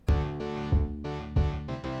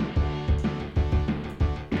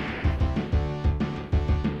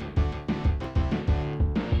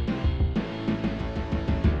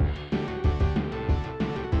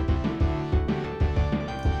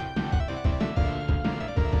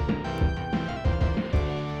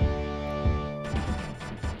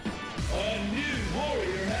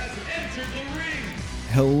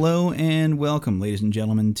Hello and welcome, ladies and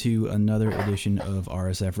gentlemen, to another edition of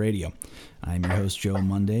RSF Radio. I'm your host, Joe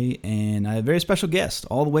Monday, and I have a very special guest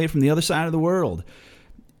all the way from the other side of the world,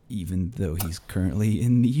 even though he's currently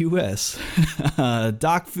in the U.S.,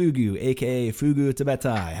 DocFugu, a.k.a. Fugu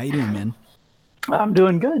Tabetai. How you doing, man? I'm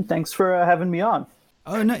doing good. Thanks for having me on.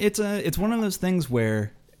 Oh, no, it's one of those things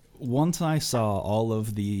where once I saw all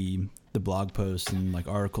of the blog posts and like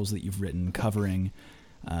articles that you've written covering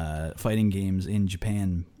fighting games in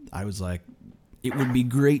Japan, I was like, it would be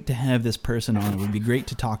great to have this person on. It would be great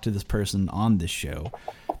to talk to this person on this show,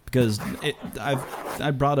 because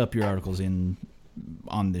I brought up your articles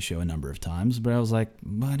on this show a number of times, but I was like,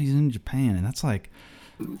 but he's in Japan, and that's like,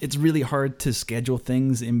 it's really hard to schedule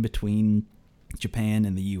things in between Japan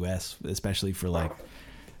and the U.S., especially for like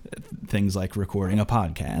things like recording a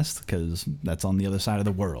podcast, because that's on the other side of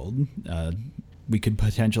the world. We could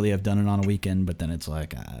potentially have done it on a weekend, but then it's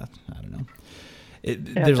like, I don't know.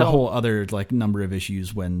 There's a whole other like number of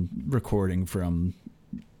issues when recording from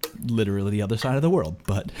literally the other side of the world,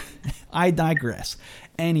 but I digress.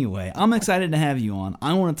 Anyway, I'm excited to have you on.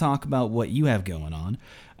 I want to talk about what you have going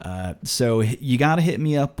on. So you got to hit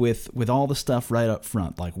me up with all the stuff right up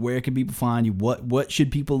front. Like, where can people find you? What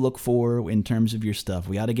should people look for in terms of your stuff?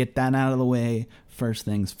 We got to get that out of the way. First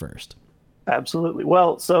things first. Absolutely.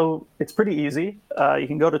 Well, so it's pretty easy. You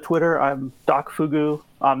can go to Twitter. I'm DocFugu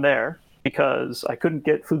on there because I couldn't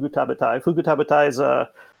get Fugu Tabetai. Fugu Tabetai is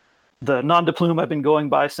the nom de plume I've been going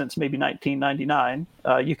by since maybe 1999.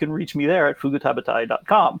 You can reach me there at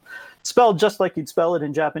fugutabetai.com. Spelled just like you'd spell it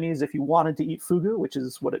in Japanese if you wanted to eat fugu, which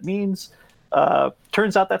is what it means.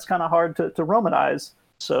 Turns out that's kind of hard to romanize.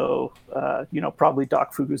 So, probably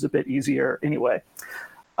DocFugu is a bit easier anyway.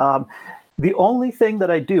 The only thing that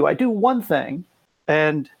I do one thing,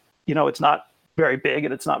 and, it's not very big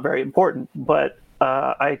and it's not very important, but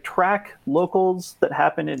I track locals that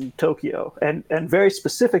happen in Tokyo. And very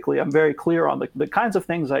specifically, I'm very clear on the kinds of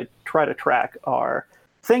things I try to track are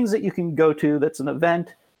things that you can go to that's an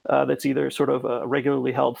event that's either sort of a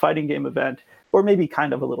regularly held fighting game event or maybe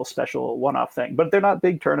kind of a little special one-off thing. But they're not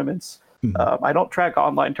big tournaments. Mm-hmm. I don't track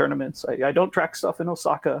online tournaments. I don't track stuff in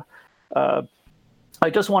Osaka. I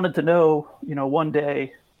just wanted to know, one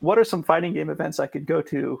day, what are some fighting game events I could go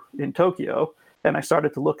to in Tokyo? And I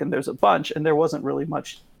started to look, and there's a bunch, and there wasn't really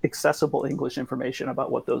much accessible English information about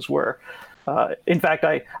what those were. In fact,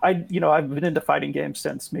 I've been into fighting games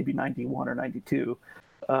since maybe 91 or 92,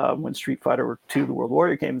 when Street Fighter II, the World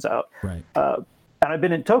Warrior game's out. Right. And I've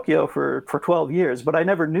been in Tokyo for 12 years, but I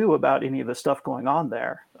never knew about any of the stuff going on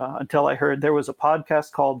there until I heard there was a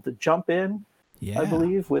podcast called The Jump In, I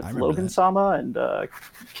believe, with Logan Sama and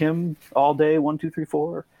Kim All Day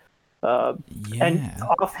 1234. And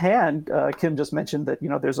offhand, Kim just mentioned that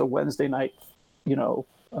there's a Wednesday night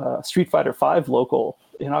Street Fighter V local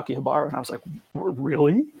in Akihabara, and I was like,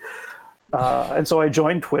 really? And so I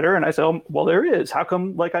joined Twitter, and I said, oh, well, there is. How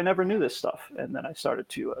come I never knew this stuff? And then I started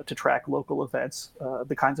to track local events,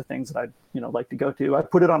 the kinds of things that I'd like to go to. I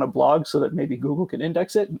put it on a blog so that maybe Google can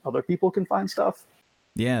index it and other people can find stuff.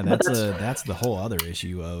 Yeah, that's the whole other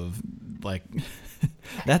issue of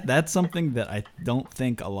that's something that I don't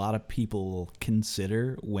think a lot of people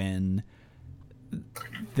consider when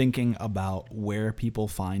thinking about where people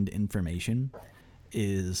find information.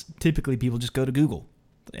 Is typically people just go to Google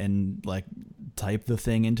and type the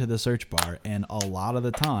thing into the search bar, and a lot of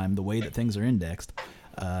the time the way that things are indexed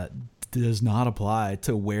does not apply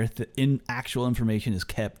to where actual information is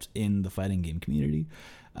kept in the fighting game community.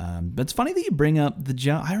 But it's funny that you bring up the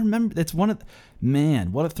jump. I remember it's what a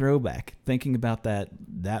throwback thinking about that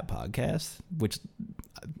podcast, which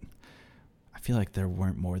I feel like there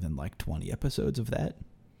weren't more than 20 episodes of that.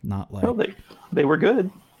 Not like, well, they were good.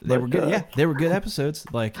 They were good. Yeah, they were good episodes.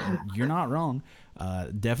 You're not wrong.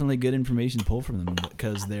 Definitely good information to pull from them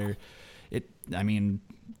because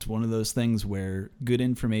it's one of those things where good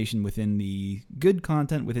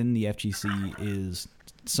content within the FGC is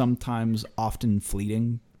sometimes often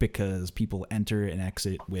fleeting because people enter and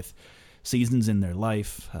exit with seasons in their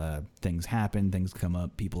life. Things happen, things come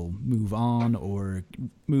up, people move on or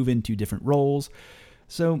move into different roles.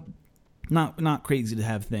 So not crazy to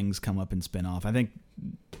have things come up and spin off.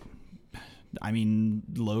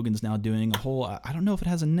 Logan's now doing a whole, I don't know if it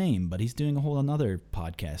has a name, but he's doing a whole another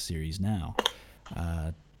podcast series now.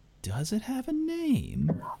 Does it have a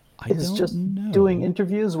name? He's just doing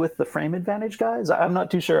interviews with the Frame Advantage guys. I'm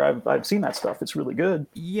not too sure. I've seen that stuff. It's really good.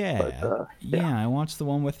 Yeah, but, I watched the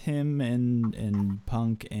one with him and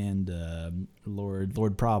Punk and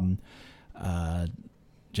Lord Problem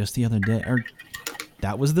just the other day, or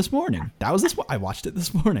That was this morning. I watched it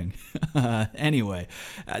this morning. Anyway,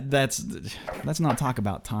 let's not talk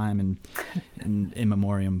about time and in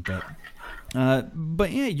memoriam,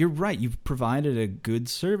 but yeah, you're right. You've provided a good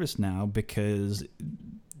service now, because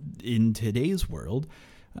in today's world,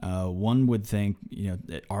 one would think,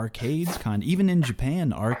 that arcades even in Japan,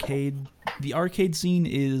 the arcade scene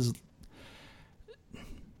is,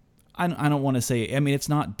 I don't want to say, I mean, it's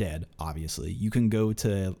not dead, obviously. You can go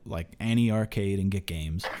to like any arcade and get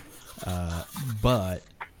games, but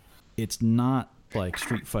it's not like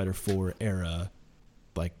Street Fighter 4 era,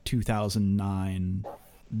 like 2009,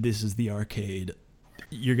 this is the arcade.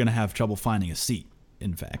 You're going to have trouble finding a seat,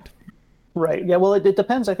 in fact. Right. Yeah. Well, it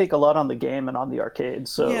depends, I think, a lot on the game and on the arcade.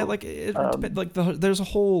 So yeah, there's a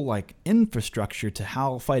whole like infrastructure to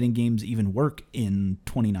how fighting games even work in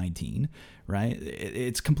 2019, right?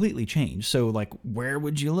 It's completely changed. So like, where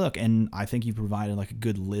would you look? And I think you provided like a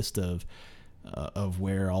good list of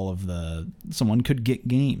where someone could get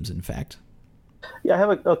games. In fact. Yeah, I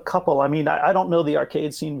have a couple. I mean, I don't know the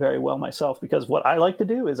arcade scene very well myself, because what I like to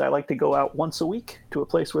do is I like to go out once a week to a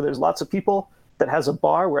place where there's lots of people, that has a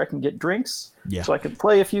bar where I can get drinks, so I can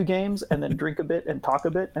play a few games and then drink a bit and talk a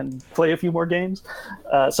bit and play a few more games.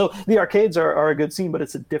 So the arcades are a good scene, but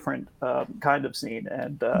it's a different kind of scene.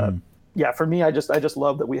 And yeah, for me, I just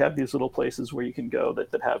love that we have these little places where you can go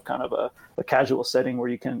that have kind of a casual setting where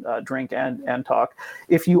you can drink and talk.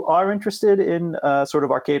 If you are interested in sort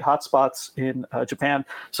of arcade hotspots in Japan,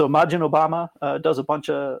 so Majin Obama does a bunch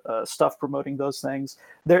of stuff promoting those things.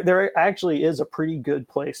 There actually is a pretty good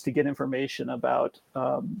place to get information about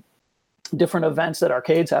different events that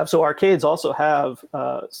arcades have. So arcades also have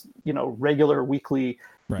regular weekly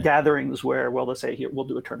gatherings where, well, let's say here we'll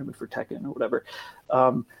do a tournament for Tekken or whatever.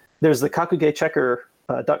 There's the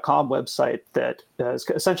kakugechecker.com website that is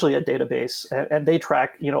essentially a database, and they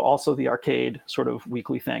track, also the arcade sort of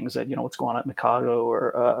weekly things that, what's going on at Mikado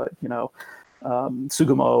or,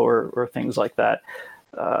 Sugumo or things like that.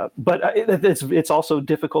 But it's also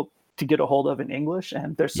difficult to get a hold of in English.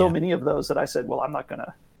 And there's so many of those that I said, well, I'm not going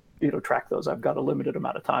to, track those. I've got a limited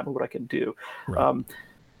amount of time of what I can do. Right.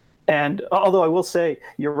 And although I will say,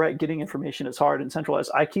 you're right, getting information is hard and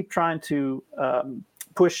centralized. I keep trying to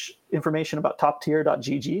push information about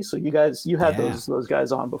toptier.gg. So you had those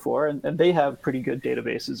guys on before, and they have pretty good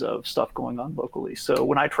databases of stuff going on locally. So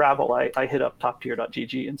when I travel, I hit up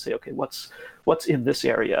toptier.gg and say, okay, what's in this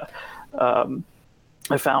area?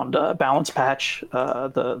 I found Balance Patch,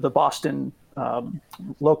 the Boston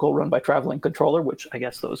local run by Traveling Controller, which I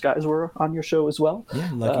guess those guys were on your show as well. Yeah,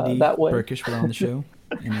 Lucky D, Burkish were on the show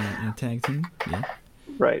in a tag team. Yeah.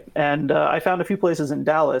 Right. And I found a few places in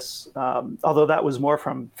Dallas, although that was more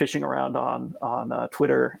from fishing around on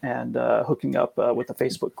Twitter and hooking up with the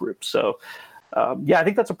Facebook group. So, I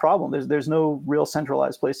think that's a problem. There's no real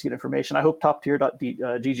centralized place to get information. I hope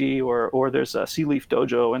toptier.gg or there's a Sea Leaf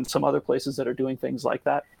Dojo and some other places that are doing things like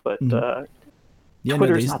that. But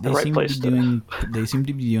Twitter's not the right place. They seem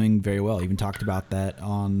to be doing very well. I even talked about that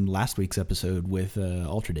on last week's episode with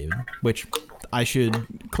Ultra David, which I should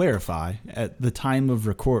clarify. At the time of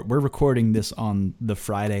we're recording this on the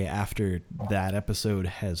Friday after that episode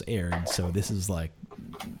has aired, so this is like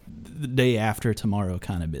the day after tomorrow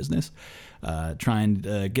kind of business. Trying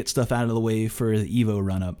to get stuff out of the way for the Evo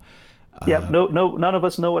run-up. None of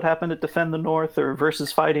us know what happened at Defend the North or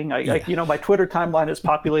Versus Fighting. My Twitter timeline is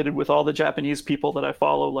populated with all the Japanese people that I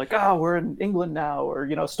follow, like, we're in England now, or,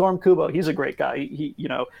 Storm Kubo, he's a great guy.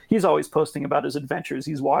 He's always posting about his adventures.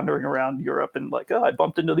 He's wandering around Europe and like, I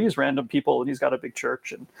bumped into these random people and he's got a big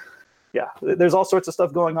church. And there's all sorts of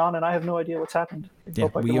stuff going on, and I have no idea what's happened.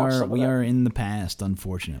 We are in the past,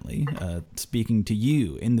 unfortunately, speaking to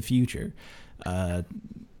you in the future.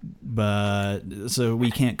 But so we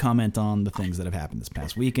can't comment on the things that have happened this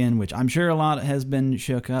past weekend, which I'm sure a lot has been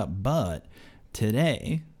shook up. But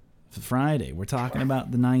today, Friday, we're talking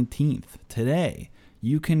about the 19th. Today,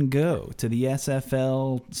 you can go to the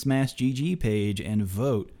SFL Smash GG page and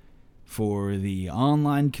vote for the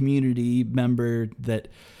online community member that.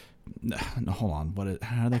 No, hold on.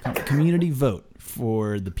 How do they call it? Community vote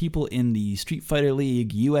for the people in the Street Fighter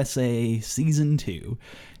League USA Season 2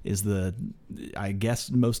 is I guess,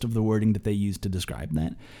 most of the wording that they use to describe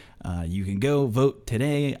that. You can go vote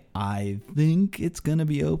today. I think it's going to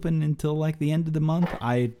be open until like the end of the month.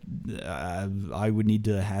 I would need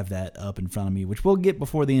to have that up in front of me, which we'll get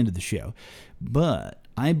before the end of the show. But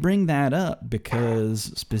I bring that up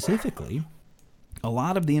because specifically, a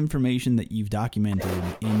lot of the information that you've documented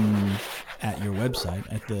at your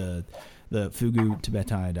website at the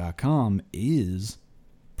fugutebetai.com is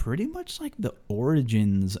pretty much like the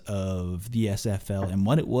origins of the SFL and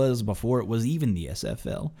what it was before it was even the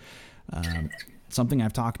SFL. Something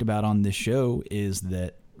I've talked about on this show is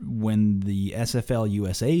that when the SFL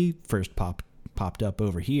USA first popped up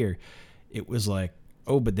over here, it was like,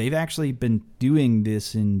 oh, but they've actually been doing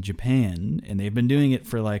this in Japan, and they've been doing it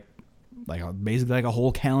for basically like a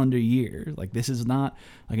whole calendar year. Like, this is not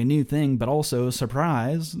like a new thing, but also,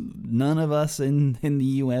 surprise, none of us in the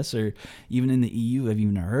US or even in the EU have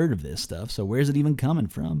even heard of this stuff. So where's it even coming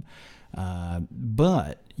from?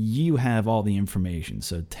 But you have all the information.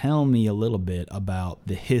 So tell me a little bit about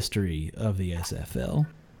the history of the SFL.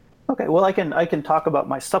 Okay, well, I can talk about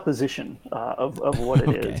my supposition of what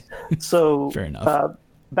it is. So fair enough.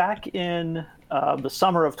 Back in the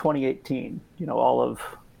summer of 2018,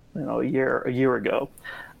 a year ago,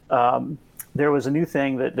 there was a new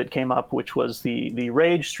thing that came up, which was the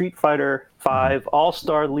Rage Street Fighter V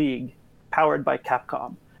All-Star League powered by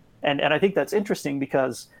Capcom. And I think that's interesting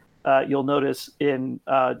because you'll notice in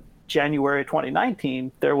January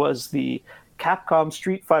 2019, there was the Capcom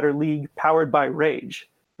Street Fighter League powered by Rage.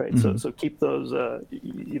 Right. Mm-hmm. So keep those, the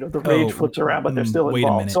Rage flips around, but they're still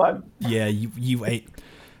involved. Wait a minute.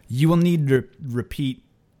 You will need to repeat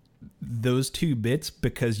those two bits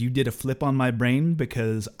because you did a flip on my brain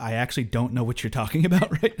because I actually don't know what you're talking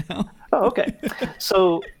about right now. Oh, okay.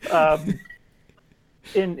 So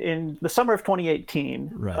in the summer of 2018,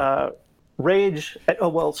 right. Rage.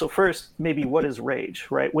 So first, maybe what is Rage,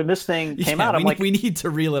 right? When this thing came out, we need to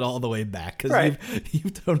reel it all the way back because right.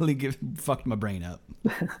 you've totally fucked my brain up.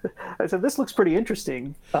 I said, this looks pretty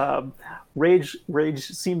interesting. Rage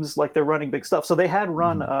seems like they're running big stuff. So they had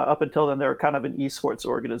run up until then, they're kind of an esports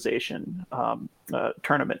organization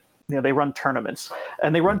tournament. They run tournaments,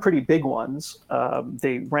 and they run pretty big ones.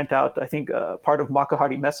 They rent out, I think, part of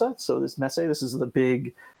Makuhari Messe. So this is the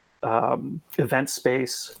big event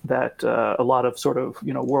space that a lot of sort of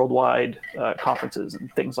worldwide conferences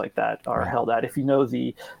and things like that are held at. If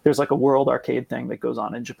there's like a World Arcade thing that goes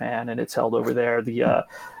on in Japan, and it's held over there. The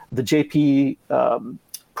JP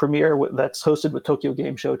premiere that's hosted with Tokyo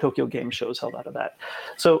Game Show is held out of that.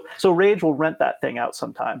 So Rage will rent that thing out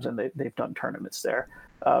sometimes, and they've done tournaments there.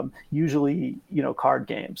 Usually card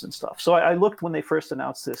games and stuff. So I looked when they first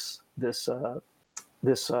announced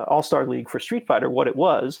this All-Star League for Street Fighter, what it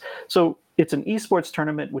was. So it's an esports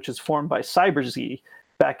tournament which is formed by CyberZ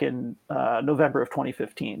back in November of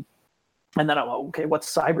 2015. And then I'm like, okay,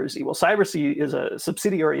 what's CyberZ? Well, CyberZ is a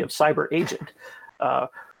subsidiary of Cyber Agent,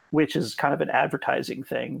 which is kind of an advertising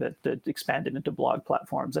thing that expanded into blog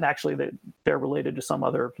platforms. And actually they're related to some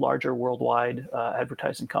other larger worldwide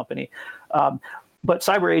advertising company. But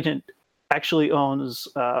Cyber Agent actually owns,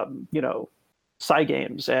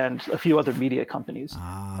 Cygames and a few other media companies.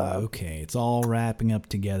 Okay. It's all wrapping up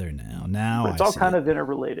together now. It's all kind of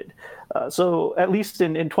interrelated. So at least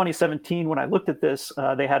in 2017, when I looked at this,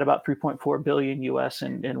 they had about 3.4 billion US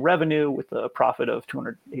in revenue with a profit of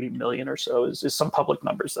 280 million or so is some public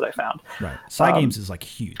numbers that I found. Right. Cygames is like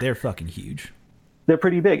huge. They're fucking huge. They're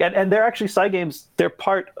pretty big. And they're actually Cygames. They're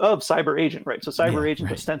part of Cyber Agent, right? So Cyber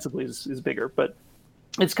Agent ostensibly is bigger, but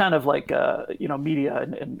it's kind of like media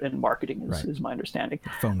and marketing is my understanding.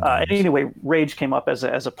 And anyway, Rage came up as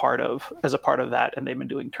a part of that, and they've been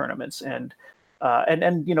doing tournaments and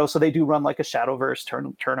so they do run like a Shadowverse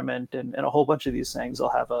tournament and a whole bunch of these things. They'll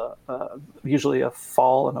have usually a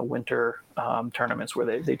fall and a winter tournaments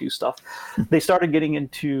where they do stuff. They started getting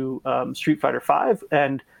into Street Fighter V,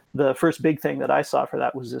 and the first big thing that I saw for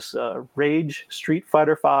that was this Rage Street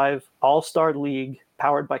Fighter V All-Star League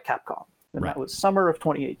powered by Capcom. And that was summer of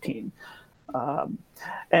 2018.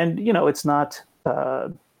 It's not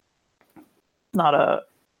a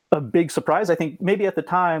big surprise. I think maybe at the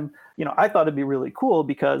time, I thought it'd be really cool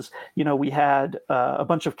because, we had a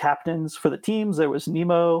bunch of captains for the teams. There was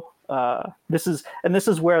Nemo. This is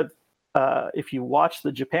where, if you watch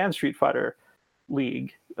the Japan Street Fighter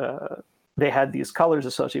League, they had these colors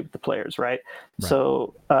associated with the players, right?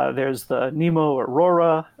 So there's the Nemo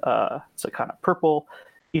Aurora. It's a kind of purple.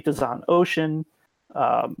 Itazan Ocean,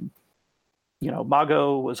 Mago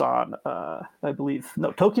was on, I believe,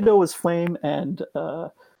 Tokido was Flame, and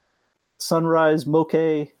Sunrise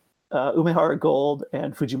Moke, Umehara Gold,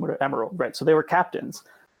 and Fujimura Emerald, right? So they were captains.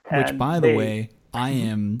 Which, by the way, I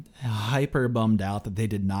am hyper bummed out that they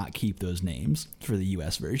did not keep those names for the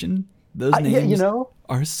US version. Those names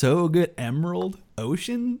are so good. Emerald,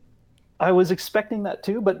 Ocean. I was expecting that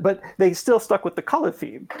too, but they still stuck with the color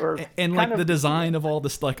theme, and like the design of all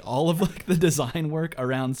this, like all of like the design work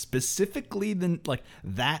around specifically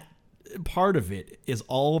that part of it is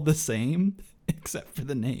all the same. except for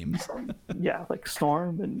the names. Yeah, like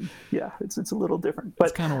Storm, and yeah, it's a little different. But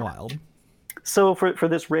it's kind of wild. So for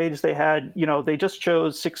this Rage, they had, they just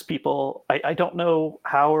chose 6 people. I don't know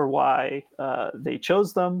how or why they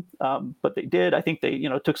chose them, but they did. I think they,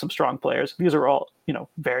 took some strong players. These are all,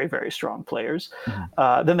 very, very strong players.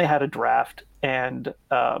 Mm-hmm. Then they had a draft, and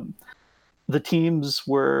the teams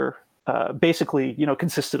were basically,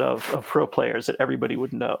 consisted of pro players that everybody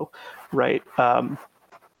would know, right?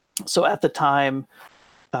 So at the time,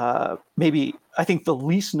 maybe I think the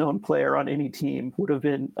least known player on any team would have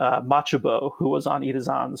been Machubo, who was on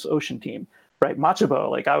Itazan's Ocean team, right? Machubo,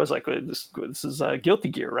 like I was like, this is Guilty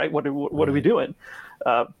Gear, right? What are we doing?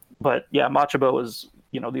 But yeah, Machubo was,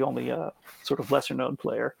 the only sort of lesser known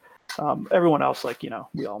player. Everyone else, like,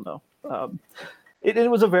 we all know.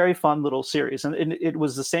 It was a very fun little series, and it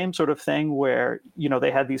was the same sort of thing where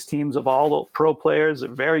they had these teams of all the pro players, they're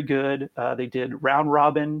very good. They did round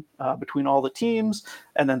robin between all the teams,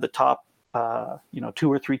 and then the top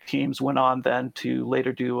 2 or 3 teams went on then to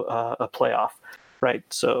later do a playoff, right?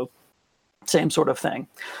 So same sort of thing,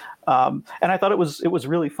 and I thought it was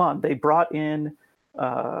really fun. They brought in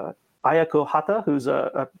Ayako Hata, who's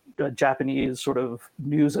a Japanese sort of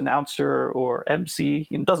news announcer or MC.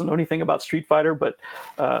 He doesn't know anything about Street Fighter, but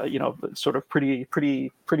sort of pretty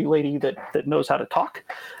lady that knows how to talk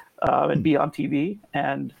and be on TV.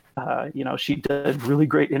 And she did really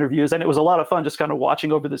great interviews, and it was a lot of fun just kind of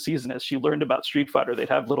watching over the season as she learned about Street Fighter. They'd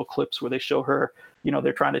have little clips where they show her,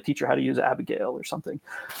 they're trying to teach her how to use Abigail or something.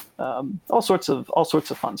 All sorts of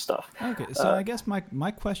fun stuff. Okay, so I guess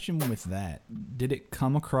my question with that, did it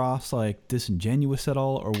come across like disingenuous at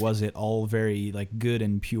all, or was it all very like good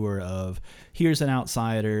and pure of, here's an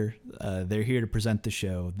outsider, they're here to present the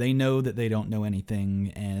show, they know that they don't know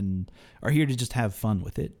anything and are here to just have fun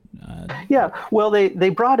with it? Yeah, well, they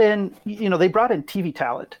brought in TV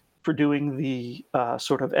talent for doing the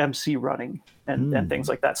sort of MC running and things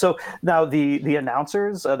like that. So now the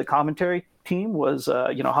announcers, the commentary team was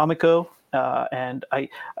Hamiko, and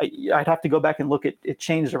I'd have to go back and look at it.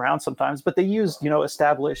 Changed around sometimes, but they used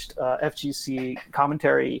established FGC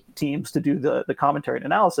commentary teams to do the commentary and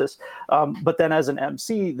analysis. But then as an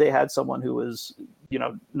MC, they had someone who was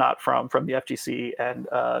not from the FGC, and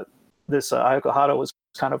this Ayako Hata was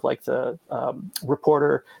kind of like the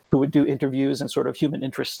reporter who would do interviews and sort of human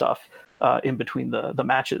interest stuff in between the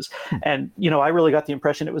matches. And, I really got the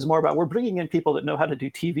impression it was more about, we're bringing in people that know how to do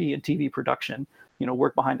TV and TV production,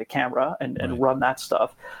 work behind the camera and run that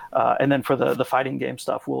stuff. And then for the fighting game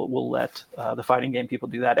stuff, we'll let the fighting game people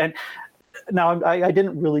do that. And now I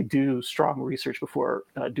didn't really do strong research before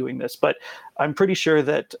doing this, but I'm pretty sure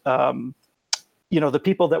that the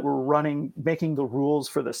people that were making the rules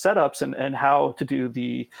for the setups and how to do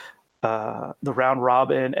the round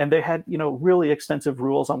robin, and they had really extensive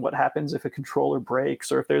rules on what happens if a controller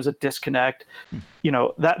breaks or if there's a disconnect.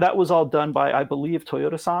 That was all done by, I believe,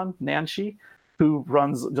 Toyota-san Nanshi, who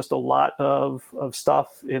runs just a lot of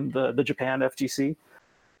stuff in the Japan FGC.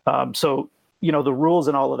 So the rules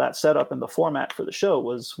and all of that setup and the format for the show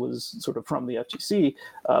was sort of from the FGC,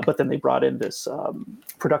 but then they brought in this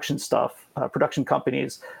production stuff, production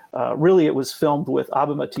companies. Really, it was filmed with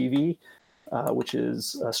Abema TV, which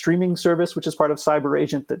is a streaming service, which is part of Cyber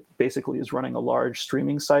Agent that basically is running a large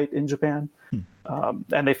streaming site in Japan.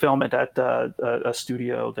 And they film it at a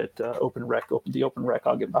studio that the Open Rec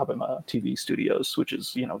Abema TV Studios, which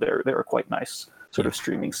is, they're a quite nice sort of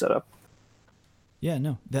streaming setup. Yeah,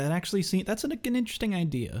 no, that's an interesting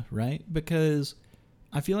idea, right? Because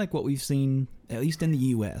I feel like what we've seen, at least in the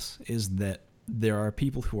US, is that there are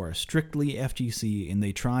people who are strictly FGC, and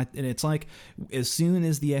it's like as soon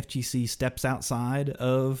as the FGC steps outside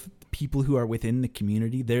of people who are within the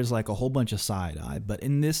community, there's like a whole bunch of side eye. But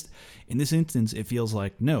in this instance, it feels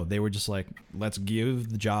like, no, they were just like, let's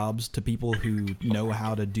give the jobs to people who know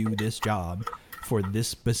how to do this job for this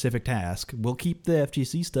specific task. We'll keep the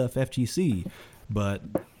FGC stuff FGC. But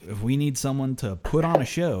if we need someone to put on a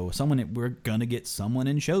show, we're going to get someone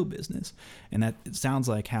in show business. And that it sounds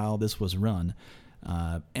like how this was run.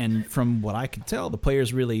 And from what I could tell, the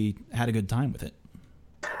players really had a good time with it.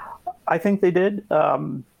 I think they did.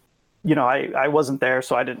 I wasn't there,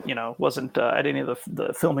 so I didn't, wasn't at any of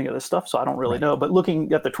the filming of this stuff, so I don't really know. But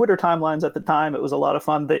looking at the Twitter timelines at the time, it was a lot of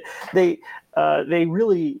fun. They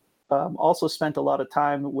really also spent a lot of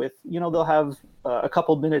time with, they'll have a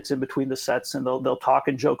couple minutes in between the sets, and they'll talk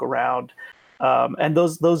and joke around, and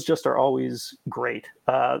those just are always great.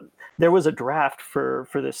 There was a draft for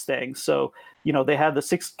this thing, so they had the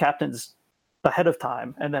 6 captains ahead of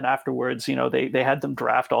time, and then afterwards, they had them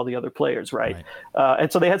draft all the other players, right?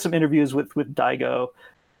 And so they had some interviews with Daigo.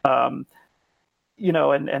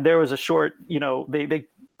 and there was a short, they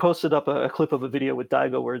posted up a clip of a video with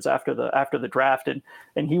Daigo where it's after the draft,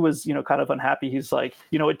 and he was, kind of unhappy. He's like,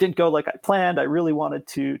 it didn't go like I planned. I really wanted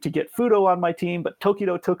to get Fudo on my team, but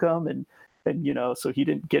Tokido took him, and so he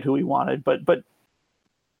didn't get who he wanted. But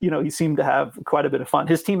he seemed to have quite a bit of fun.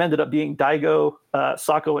 His team ended up being Daigo,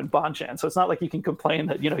 Sako, and Bonchan. So it's not like you can complain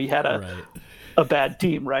that he had a bad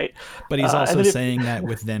team, right? But he's also saying that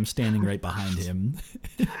with them standing right behind him.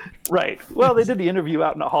 Right. Well, they did the interview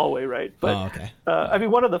out in a hallway, right? But okay.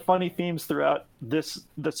 one of the funny themes throughout this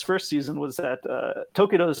first season was that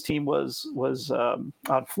Tokido's team was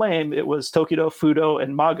on Flame. It was Tokido, Fudo,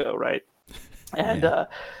 and Mago, right? And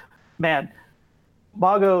man,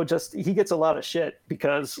 Mago he gets a lot of shit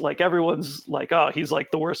because like everyone's like, oh, he's like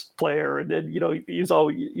the worst player, and then he's all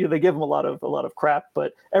they give him a lot of crap,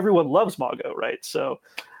 but everyone loves Mago, right? So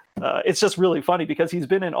it's just really funny because he's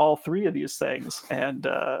been in all three of these things, and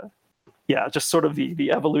just sort of the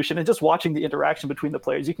evolution and just watching the interaction between the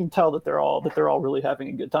players, you can tell that they're all really having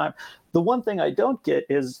a good time. The one thing I don't get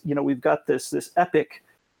is we've got this epic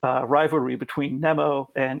rivalry between Nemo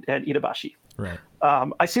and Itabashi. Right.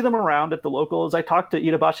 I see them around at the locals. I talk to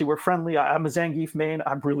Itabashi. We're friendly. I'm a Zangief main.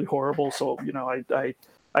 I'm really horrible. So,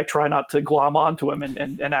 I try not to glom onto him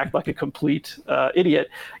and act like a complete idiot,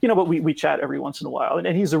 but we chat every once in a while.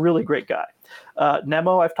 And he's a really great guy.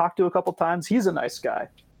 Nemo, I've talked to a couple times. He's a nice guy.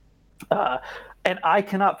 And I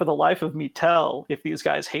cannot for the life of me tell if these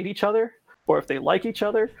guys hate each other or if they like each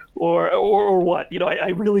other or what. I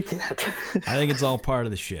really can't. I think it's all part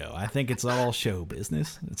of the show. I think it's all show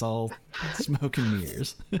business. It's all smoke and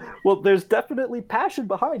mirrors. Well, there's definitely passion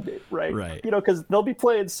behind it, right? Right. Because they'll be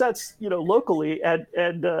playing sets, locally, and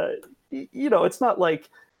it's not like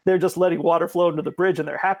they're just letting water flow into the bridge and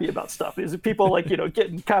they're happy about stuff. Is people like,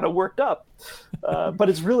 getting kind of worked up. But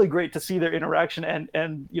it's really great to see their interaction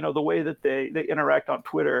and the way that they interact on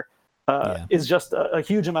Twitter. Is just a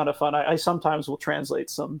huge amount of fun. I sometimes will translate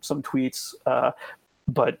some tweets,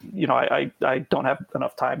 but I don't have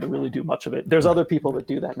enough time to really do much of it. There's other people that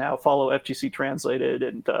do that now. Follow FGC Translated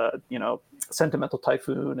and Sentimental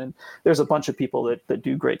Typhoon, and there's a bunch of people that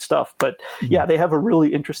do great stuff. But they have a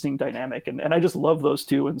really interesting dynamic, and I just love those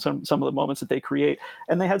two and some of the moments that they create.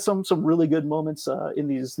 And they had some really good moments in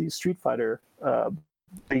these Street Fighter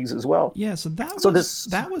leagues as well. Yeah, so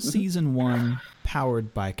that was season 1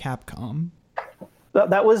 powered by Capcom.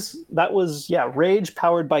 That was Rage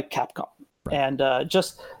powered by Capcom. Right. And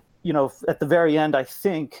just at the very end, I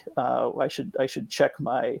think I should check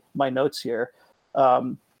my notes here,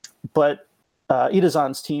 but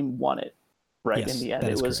Itazan's team won it, right? Yes, in the end,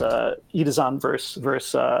 it was Itazan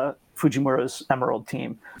versus Fujimura's Emerald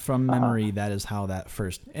team. From memory, that is how that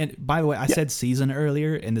first. And by the way, I said season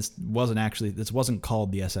earlier, and this wasn't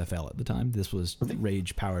called the SFL at the time. This was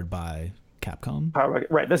Rage powered by Capcom.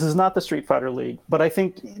 Right. This is not the Street Fighter League, but I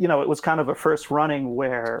think it was kind of a first running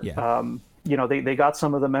where they got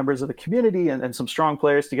some of the members of the community and some strong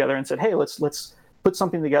players together and said, hey, let's put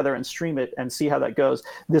something together and stream it and see how that goes.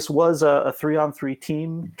 This was a 3-on-3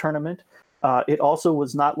 team tournament. It also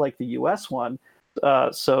was not like the US one.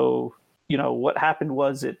 So what happened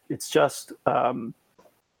was it's just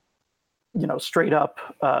straight up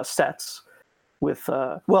sets with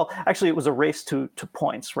actually it was a race to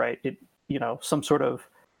points, right? It some sort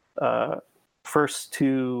of first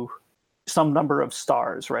to some number of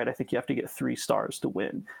stars, right? I think you have to get 3 stars to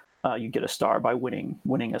win. You get a star by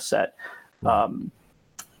winning a set.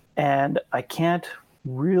 And I can't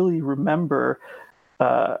really remember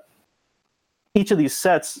each of these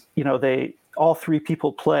sets, all 3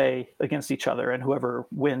 people play against each other, and whoever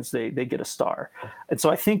wins, they get a star. And so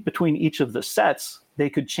I think between each of the sets, they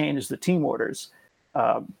could change the team orders.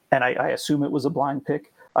 And I assume it was a blind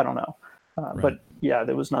pick. I don't know. Right. But yeah,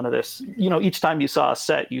 there was none of this. Each time you saw a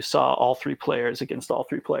set, you saw all 3 players against all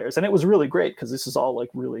 3 players. And it was really great because this is all like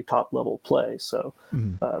really top level play. So,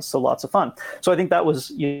 so lots of fun. So I think that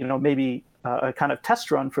was, maybe a kind of test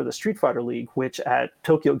run for the Street Fighter League, which at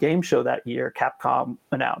Tokyo Game Show that year, Capcom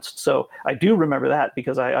announced. So I do remember that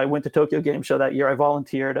because I went to Tokyo Game Show that year. I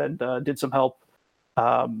volunteered and did some help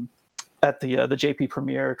at the JP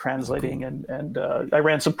premiere translating, and I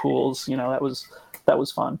ran some pools. That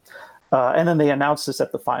was fun. And then they announced this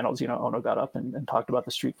at the finals. Ono got up and talked about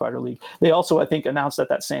the Street Fighter League. They also, I think, announced at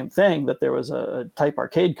that same thing that there was a Type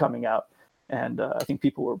Arcade coming out. And I think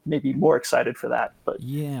people were maybe more excited for that. But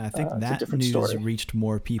yeah, I think that news story reached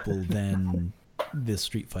more people than the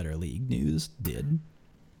Street Fighter League news did.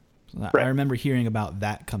 Right. I remember hearing about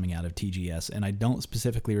that coming out of TGS, and I don't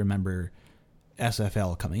specifically remember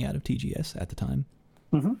SFL coming out of TGS at the time.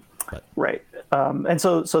 Mm-hmm. Right. And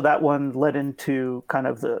so that one led into kind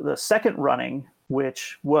of the second running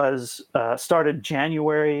which was started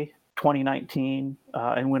January 2019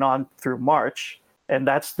 and went on through March. And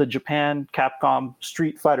that's the Japan Capcom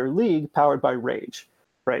Street Fighter League powered by Rage,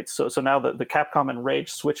 right? So now the Capcom and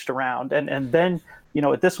Rage switched around. And then,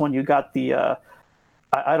 at this one, you got the,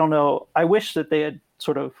 I don't know, I wish that they had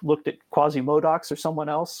sort of looked at Quasimodox or someone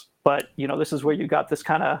else. But, this is where you got this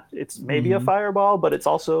kind of, it's maybe a fireball, but it's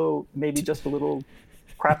also maybe just a little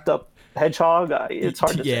crapped up hedgehog. It's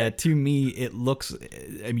hard to say. Yeah, to me, it looks,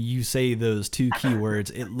 you say those two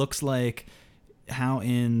keywords, it looks like how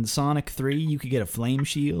in Sonic 3 you could get a flame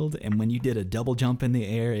shield, and when you did a double jump in the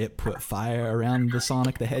air, it put fire around the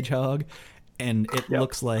Sonic the Hedgehog, and it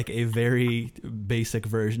looks like a very basic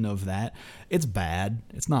version of that. It's bad.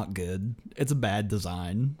 It's not good. It's a bad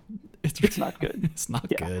design. It's not good. It's not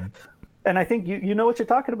good. And I think you know what you're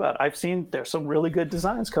talking about. I've seen there's some really good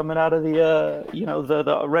designs coming out of the the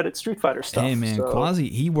Reddit Street Fighter stuff. Hey man, Quasi,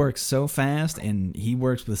 he works so fast and he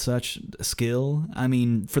works with such skill. I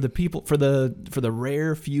mean, for the people, for the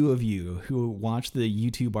rare few of you who watch the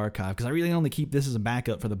YouTube archive, because I really only keep this as a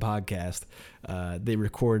backup for the podcast. They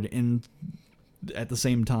record in at the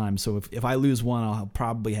same time, so if I lose one, I'll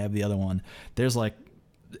probably have the other one. There's like,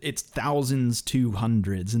 it's thousands to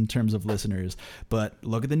hundreds in terms of listeners, but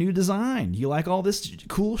look at the new design. Do you like all this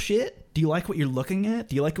cool shit? Do you like what you're looking at?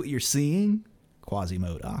 Do you like what you're seeing?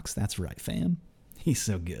 Quasimodox, that's right, fam. He's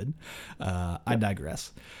so good. I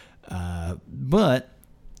digress. But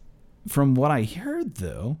from what I heard,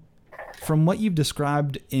 though, from what you've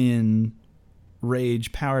described in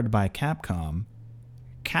Rage powered by Capcom,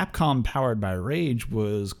 Capcom powered by Rage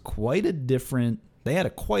was quite a different, they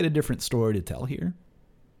had quite a different story to tell here.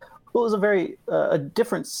 Well, it was a very a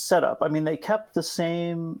different setup. I mean, they kept the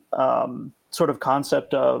same sort of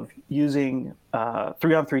concept of using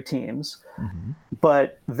 3-on-3 teams,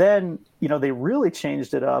 but then they really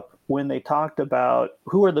changed it up when they talked about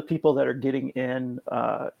who are the people that are getting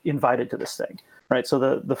invited to this thing, right?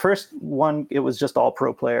 So the first one, it was just all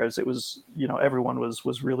pro players. It was everyone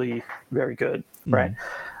was really very good, right?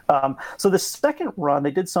 So the second run,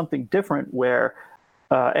 they did something different where.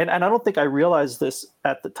 And I don't think I realized this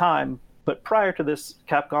at the time, but prior to this,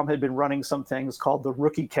 Capcom had been running some things called the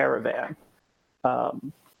Rookie Caravan.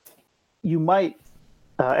 You might,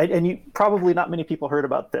 and you probably not many people heard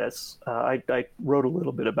about this. I wrote a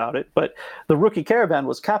little bit about it, but the Rookie Caravan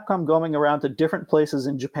was Capcom going around to different places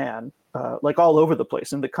in Japan, like all over the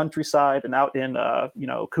place, in the countryside and out in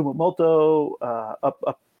Kumamoto,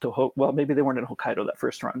 up to well, maybe they weren't in Hokkaido that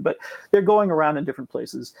first run, but they're going around in different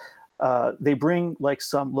places. They bring like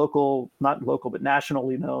some not local, but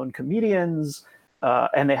nationally known comedians,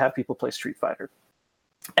 and they have people play Street Fighter.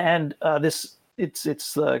 And it's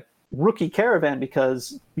the Rookie Caravan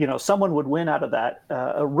because someone would win out of that.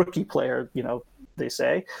 A rookie player, they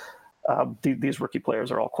say these rookie players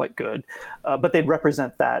are all quite good, but they'd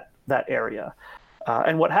represent that area.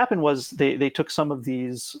 And what happened was they took some of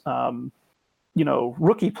these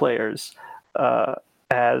rookie players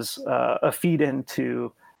as a feed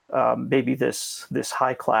into. Maybe this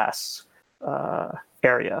high class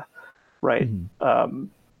area, right?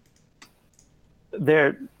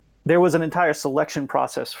 There was an entire selection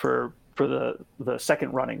process for the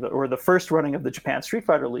second running or the first running of the Japan Street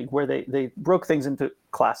Fighter League, where they broke things into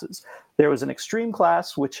classes. There was an extreme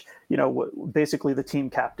class, which basically the team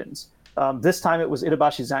captains. This time it was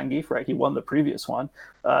Itabashi Zangief, right? He won the previous one.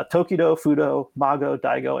 Tokido, Fudo, Mago,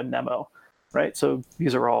 Daigo, and Nemo, right? So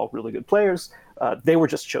these are all really good players. They were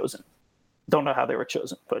just chosen. Don't know how they were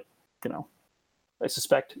chosen, but I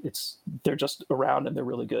suspect they're just around and they're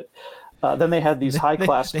really good. Then they had these high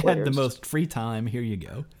class players. They had the most free time. Here you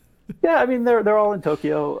go. Yeah, I mean they're all in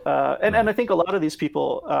Tokyo, and I think a lot of these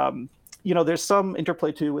people, there's some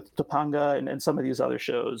interplay too with Topanga and some of these other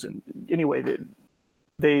shows. And anyway,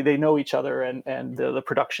 they know each other and the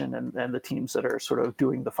production and the teams that are sort of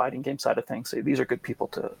doing the fighting game side of things. So these are good people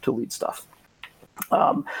to lead stuff.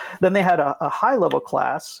 Then they had a high level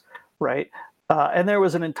class, right? And there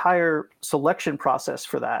was an entire selection process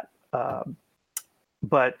for that.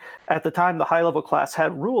 But at the time, the high level class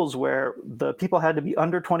had rules where the people had to be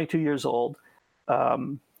under 22 years old.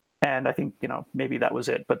 And I think, maybe that was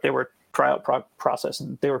it, but they were tryout process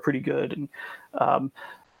and they were pretty good. And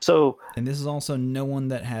and this is also no one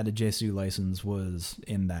that had a JSU license was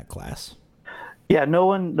in that class. Yeah, no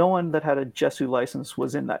one that had a JSU license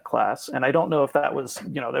was in that class, and I don't know if that was, I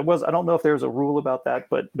don't know if there was a rule about that,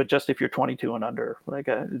 but just if you're 22 and under,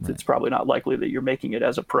 it's probably not likely that you're making it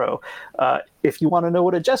as a pro. If you want to know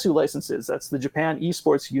what a JSU license is, that's the Japan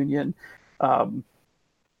Esports Union.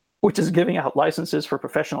 which is giving out licenses for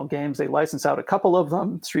professional games. They license out a couple of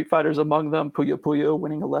them. Street Fighter's among them. Puyo Puyo,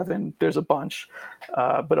 Winning 11. There's a bunch,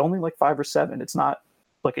 but only like 5 or 7. It's not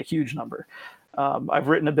like a huge number. I've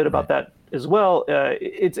written a bit about that as well.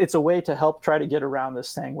 It's a way to help try to get around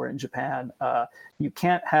this thing where in Japan, you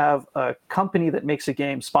can't have a company that makes a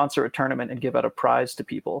game sponsor a tournament and give out a prize to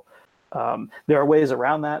people. There are ways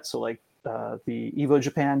around that. So like the Evo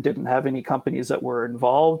Japan didn't have any companies that were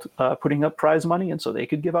involved putting up prize money, and so they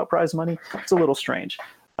could give out prize money. It's a little strange.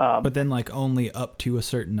 But then like only up to a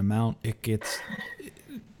certain amount, it gets...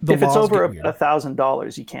 If it's over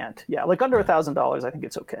 $1,000, you can't. Yeah, like under $1,000, I think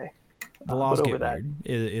it's okay. The laws get weird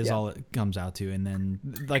is all it comes out to. And then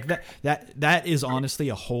like that is honestly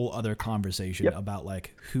a whole other conversation about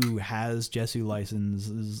like who has Jesu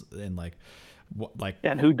licenses and like what, like,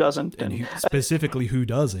 and who doesn't, and specifically who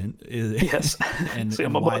doesn't is, and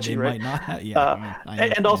why they might not have,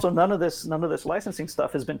 and also none of this licensing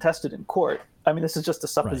stuff has been tested in court. I mean, this is just a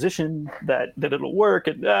supposition that it'll work,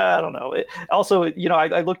 and I don't know.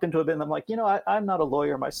 I looked into it and I'm like, I'm not a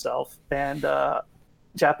lawyer myself, and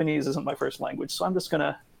Japanese isn't my first language, so I'm just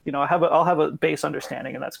gonna, I'll have a base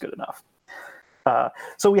understanding, and that's good enough.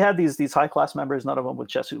 So we had these high class members, none of them with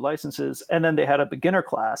Jesu licenses, and then they had a beginner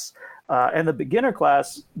class. And the beginner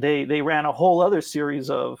class, they ran a whole other series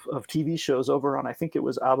of TV shows over on, I think it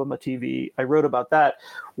was Alabama TV. I wrote about that,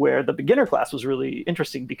 where the beginner class was really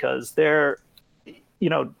interesting because they're,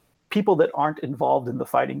 people that aren't involved in the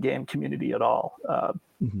fighting game community at all.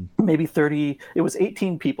 Maybe 30, it was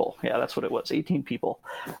 18 people. Yeah, that's what it was, 18 people.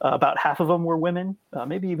 About half of them were women,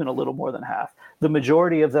 maybe even a little more than half. The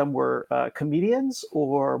majority of them were comedians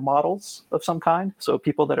or models of some kind, so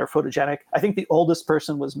people that are photogenic. I think the oldest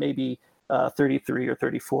person was maybe 33 or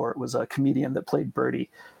 34. It was a comedian that played Birdie,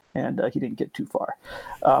 and he didn't get too far.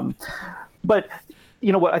 But,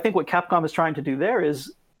 what I think what Capcom is trying to do there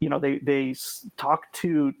is, they talked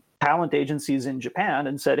to talent agencies in Japan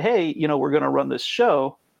and said, hey, we're going to run this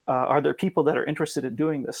show. Are there people that are interested in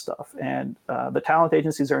doing this stuff? And the talent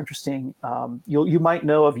agencies are interesting. You might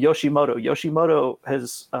know of Yoshimoto. Yoshimoto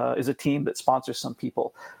is a team that sponsors some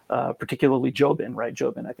people, particularly Jobin, right?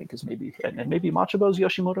 Jobin, I think, is maybe Machibo's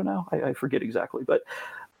Yoshimoto now. I forget exactly. But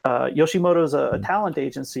Yoshimoto is a talent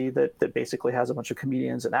agency that basically has a bunch of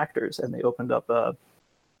comedians and actors, and they opened up a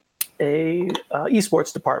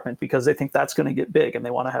esports department because they think that's going to get big and they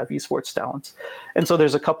want to have esports talents. And so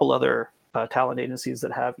there's a couple other talent agencies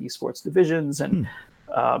that have esports divisions. And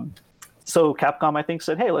so Capcom, I think,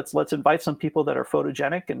 said, hey, let's invite some people that are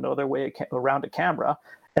photogenic and know their way around a camera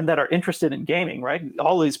and that are interested in gaming, right?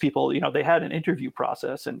 All these people, they had an interview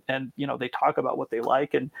process and they talk about what they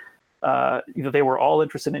like. And they were all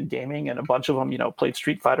interested in gaming, and a bunch of them, played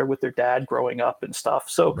Street Fighter with their dad growing up and stuff.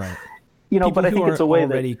 So, but I think it's a way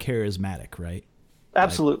already charismatic, right?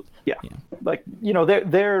 Absolutely. Yeah. Like,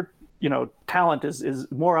 their talent is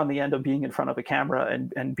more on the end of being in front of a camera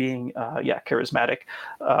and being, charismatic.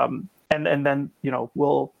 And then,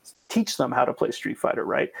 we'll teach them how to play Street Fighter,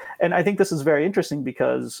 right? And I think this is very interesting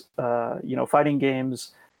because, fighting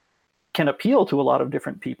games can appeal to a lot of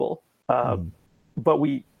different people. But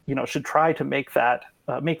we, should try to make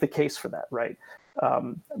the case for that, right?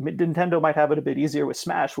 Nintendo might have it a bit easier with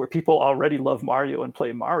Smash, where people already love Mario and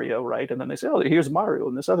play Mario, right? And then they say, oh, here's Mario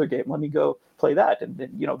in this other game. Let me go play that. And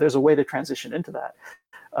then, there's a way to transition into that.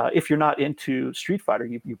 If you're not into Street Fighter,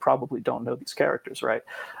 you probably don't know these characters, right?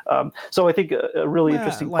 So I think a really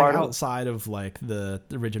interesting part outside of like the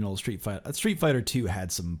original Street Fighter 2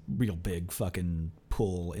 had some real big fucking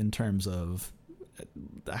pull in terms of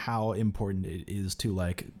how important it is to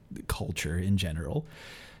like culture in general.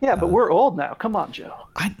 Yeah, but we're old now. Come on, Joe.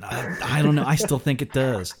 I don't know. I still think it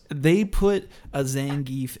does. They put a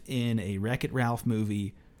Zangief in a Wreck-It Ralph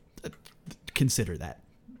movie. Consider that.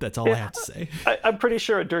 That's all I have to say. I'm pretty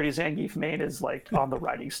sure a Dirty Zangief main is like on the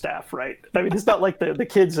writing staff, right? I mean, it's not like the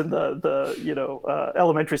kids in the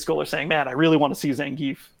elementary school are saying, "Man, I really want to see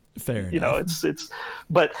Zangief." Fair enough.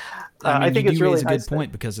 But I think it's really a good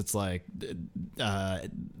point because it's like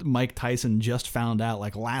Mike Tyson just found out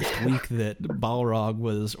like last week that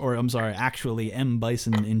Balrog actually M.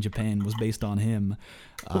 Bison in Japan was based on him.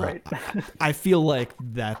 Right. I feel like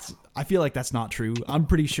that's not true. I'm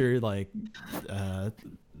pretty sure like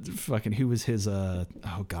fucking who was his oh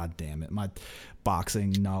god damn it, my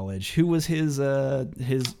boxing knowledge. Who was his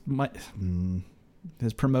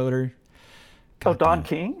promoter? Don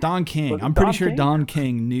King? Don King. I'm pretty sure Don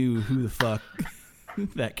King knew who the fuck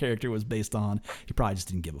that character was based on. He probably just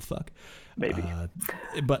didn't give a fuck. Maybe.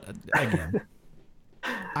 But again,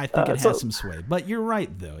 I think it has some sway. But you're right,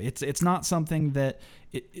 though. It's not something that,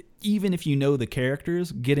 even if you know the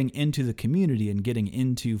characters, getting into the community and getting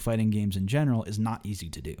into fighting games in general is not easy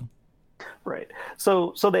to do. Right.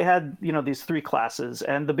 So they had, these three classes,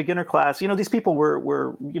 and the beginner class, these people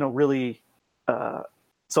were really,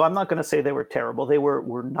 so I'm not going to say they were terrible. They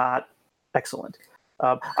were not excellent.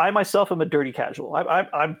 I myself am a dirty casual.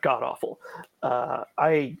 I'm god awful.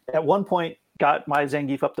 I at one point got my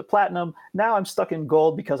Zangief up to platinum. Now I'm stuck in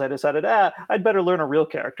gold because I decided, I'd better learn a real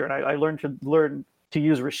character, and I learned to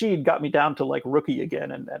use Rashid, got me down to like rookie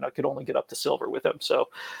again, and I could only get up to silver with him. So,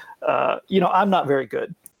 I'm not very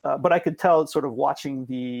good. But I could tell, sort of watching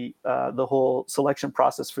the whole selection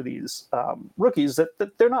process for these rookies,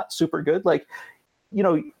 that they're not super good. Like,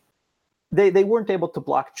 they weren't able to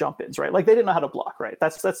block jump-ins, right? Like, they didn't know how to block, right?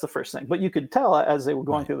 That's the first thing. But you could tell as they were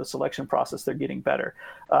going through the selection process, they're getting better.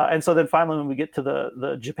 And so then finally, when we get to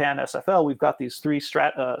the Japan SFL, we've got these three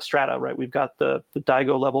strata, right? We've got the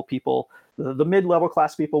Daigo level people, the mid-level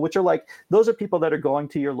class people, which are like, those are people that are going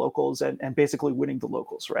to your locals and basically winning the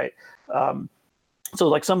locals, right? So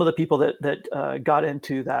like some of the people that got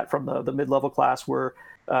into that from the mid-level class were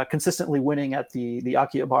consistently winning at the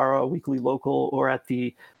Akihabara weekly local, or at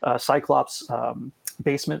the Cyclops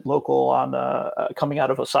basement local on coming out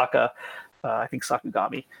of Osaka. I think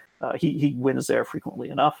Sakugami. He wins there frequently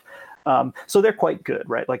enough. So they're quite good,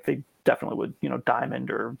 right? Like they definitely would, diamond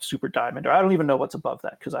or super diamond, or I don't even know what's above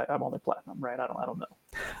that because I'm only platinum, right? I don't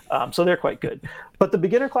know. So they're quite good. But the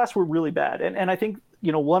beginner class were really bad, and I think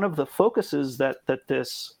one of the focuses that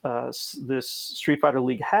this Street Fighter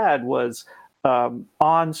League had was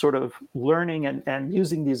on sort of learning and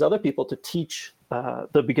using these other people to teach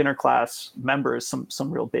the beginner class members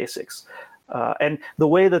some real basics. And the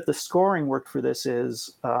way that the scoring worked for this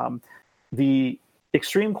is the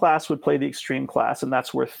extreme class would play the extreme class, and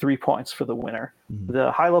that's worth 3 points for the winner. Mm-hmm. The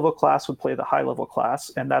high level class would play the high level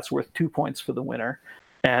class, and that's worth 2 points for the winner.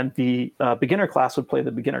 And the beginner class would play the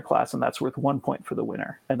beginner class, and that's worth 1 point for the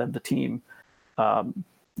winner. And then the team,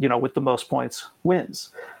 with the most points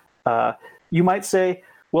wins. You might say,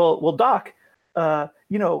 well, Doc, I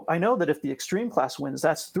know that if the extreme class wins,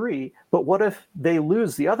 that's 3. But what if they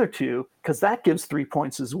lose the other 2? Because that gives 3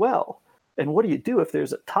 points as well. And what do you do if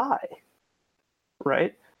there's a tie?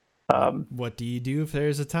 Right? What do you do if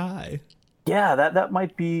there's a tie? Yeah, that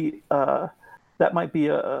might be a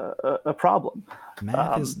problem.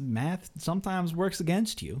 Math sometimes works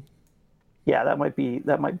against you. Yeah, that might be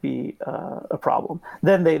a problem.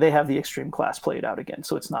 Then they have the extreme class played out again,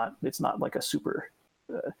 so it's not like a super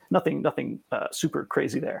nothing super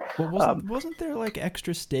crazy there. Well, wasn't there like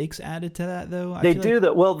extra stakes added to that though? They do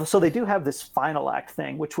that. Well, so they do have this final act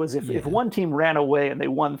thing, which was if one team ran away and they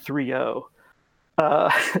won 3-0.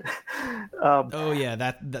 That's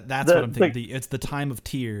what I'm thinking. It's the time of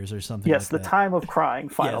tears or something. Yes, like the time of crying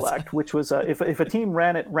final act, which was if a team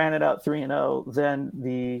ran it out 3-0, then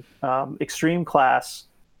the extreme class,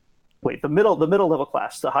 the middle level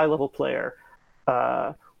class, the high level player,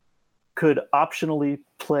 could optionally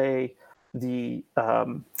play the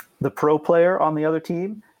pro player on the other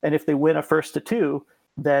team, and if they win a 1-2,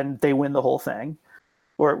 then they win the whole thing.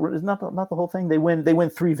 Or not the whole thing. They win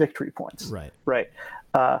 3 victory points. Right.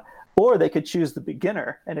 Or they could choose the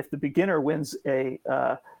beginner, and if the beginner wins and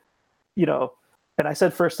I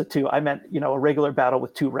said 1-2, I meant a regular battle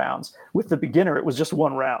with 2 rounds. With the beginner, it was just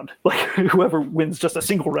 1 round. Like whoever wins just a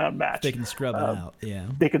single round match, they can scrub it out. Yeah,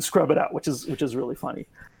 they can scrub it out, which is really funny.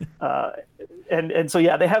 And so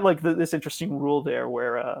they had like this interesting rule there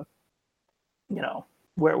where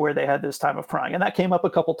where they had this time of crying, and that came up a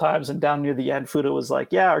couple times. And down near the end, Fuda was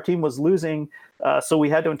like, our team was losing, so we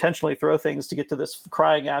had to intentionally throw things to get to this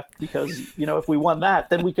crying act, because if we won that,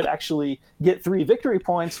 then we could actually get 3 victory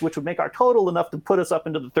points, which would make our total enough to put us up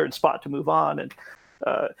into the 3rd spot to move on. And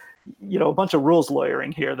a bunch of rules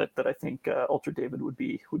lawyering here that I think Ultra David would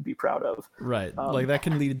be proud of. Right, like that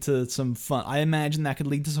can lead to some fun. I imagine that could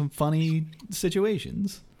lead to some funny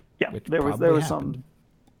situations. Yeah, there was some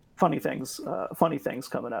funny things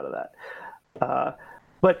coming out of that.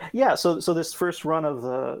 But yeah, so this first run of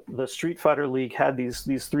the Street Fighter League had these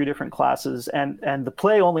 3 different classes, and the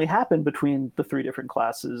play only happened between the 3 different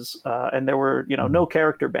classes, and there were no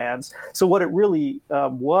character bans. So what it really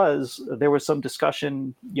was, there was some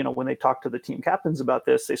discussion, when they talked to the team captains about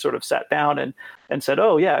this, they sort of sat down and said,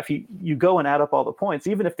 oh yeah, if you go and add up all the points,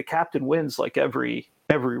 even if the captain wins like every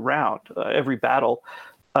round, every battle,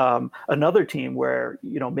 another team where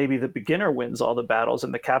maybe the beginner wins all the battles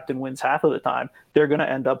and the captain wins half of the time, they're going to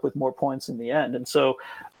end up with more points in the end. And so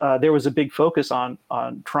there was a big focus on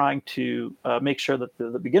trying to make sure that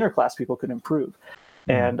the beginner class people could improve.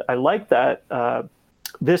 And I like that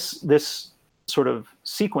this sort of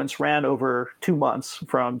sequence ran over 2 months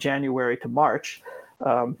from January to March.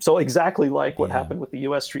 So exactly like what happened with the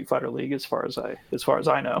U.S. Street Fighter League, as far as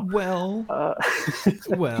I know. Well,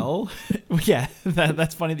 well, yeah,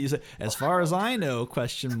 that's funny that you said "as far as I know,"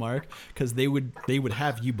 because they would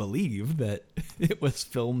have you believe that it was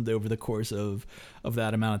filmed over the course of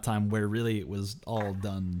that amount of time, where really it was all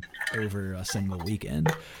done over a single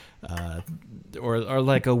weekend, or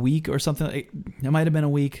like a week or something. It might have been a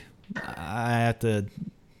week. I have to.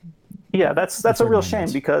 Yeah, that's a real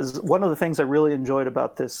shame, because one of the things I really enjoyed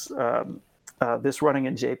about this this running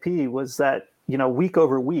in JP was that, week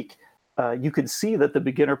over week, you could see that the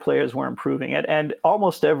beginner players were improving, and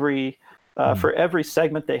almost every for every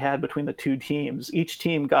segment they had between the two teams, each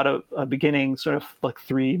team got a beginning sort of like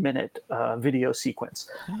 3-minute video sequence,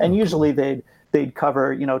 and usually they'd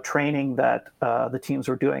cover, training that the teams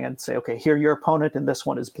were doing, and say, okay, here your opponent in this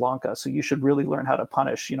one is Blanca, so you should really learn how to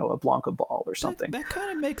punish, a Blanca ball or something. That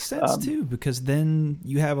kind of makes sense too, because then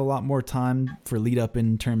you have a lot more time for lead up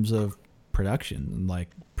in terms of production, like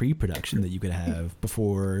pre-production, that you could have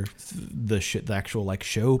before the actual like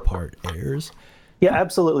show part airs. Yeah,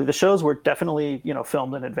 absolutely. The shows were definitely,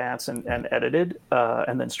 filmed in advance and edited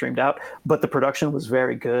and then streamed out. But the production was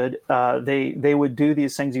very good. They would do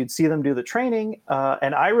these things. You'd see them do the training.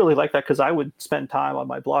 And I really like that, because I would spend time on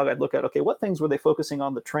my blog. I'd look at, okay, what things were they focusing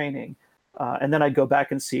on the training? And then I'd go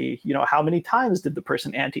back and see, how many times did the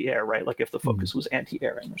person anti-air, right? Like if the focus was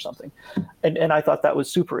anti-airing or something. And I thought that was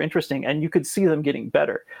super interesting. And you could see them getting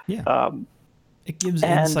better. Yeah. It gives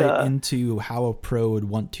insight into how a pro would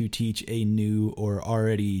want to teach a new or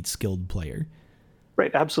already skilled player. Right,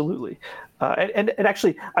 absolutely. And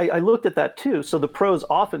actually, I looked at that too. So the pros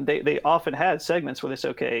often, they often had segments where they say,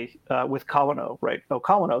 okay, with Kawano, right? Oh,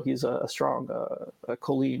 Kawano, he's a strong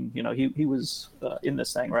Colleen, he was in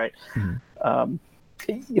this thing, right? Mm-hmm.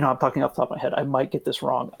 I'm talking off the top of my head. I might get this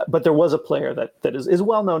wrong, but there was a player that is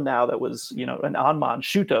well known now that was, an Anman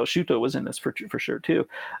Shuto. Shuto was in this for sure too.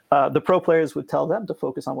 The pro players would tell them to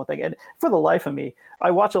focus on one thing. And for the life of me, I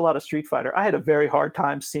watch a lot of Street Fighter. I had a very hard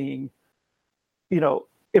time seeing,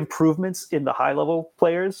 improvements in the high level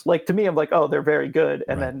players. Like, to me, I'm like, oh, they're very good.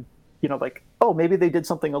 And then, like, oh, maybe they did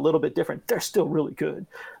something a little bit different. They're still really good.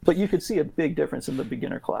 But you could see a big difference in the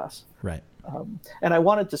beginner class. Right. And I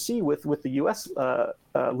wanted to see with the U.S.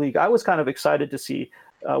 League, I was kind of excited to see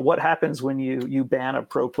what happens when you ban a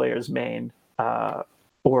pro player's main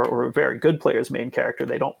or a very good player's main character.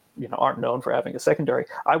 They aren't known for having a secondary.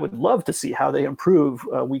 I would love to see how they improve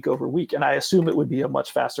week over week. And I assume it would be a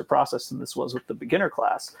much faster process than this was with the beginner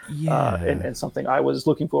class. Yeah. And something I was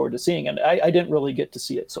looking forward to seeing. And I didn't really get to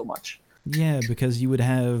see it so much. Yeah, because you would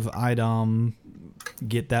have Idom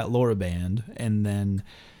get that Laura band, and then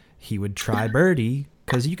he would try Birdie,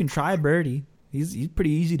 because you can try Birdie. He's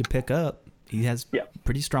pretty easy to pick up. He has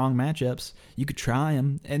pretty strong matchups. You could try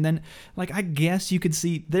him. And then, like, I guess you could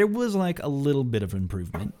see there was, like, a little bit of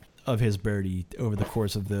improvement of his Birdie over the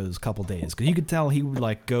course of those couple days. Because you could tell he would,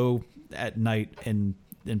 like, go at night and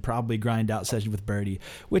probably grind out session with Birdie,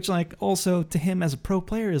 which, like, also to him as a pro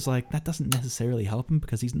player is, like, that doesn't necessarily help him,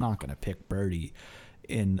 because he's not going to pick Birdie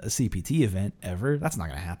in a CPT event ever. That's not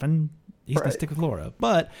going to happen. He's going to stick with Laura.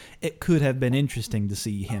 But it could have been interesting to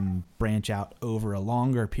see him branch out over a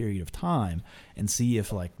longer period of time and see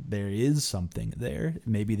if, like, there is something there.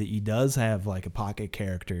 Maybe that he does have, like, a pocket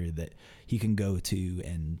character that he can go to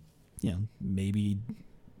and, maybe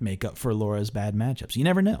make up for Laura's bad matchups. You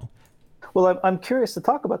never know. Well, I'm curious to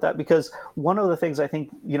talk about that, because one of the things I think,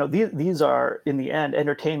 these are, in the end,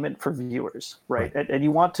 entertainment for viewers, right? And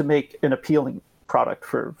you want to make an appealing product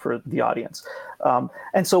for the audience.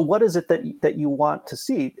 And so what is it that you want to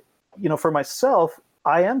see? For myself,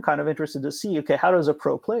 I am kind of interested to see, okay, how does a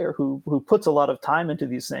pro player who puts a lot of time into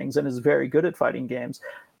these things and is very good at fighting games,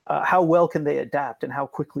 how well can they adapt, and how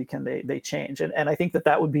quickly can they change? And I think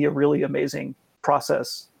that would be a really amazing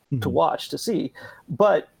process to watch, to see.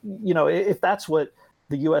 But, if that's what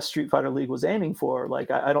the U.S. Street Fighter League was aiming for,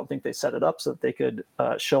 like, I don't think they set it up so that they could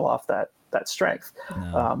show off that strength.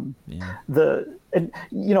 No.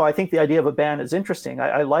 I think the idea of a ban is interesting.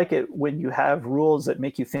 I like it when you have rules that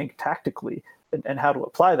make you think tactically and how to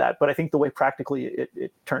apply that. But I think the way practically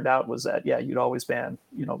it turned out was that, you'd always ban,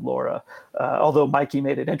 Laura, although Mikey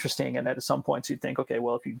made it interesting. And at some points you'd think, okay,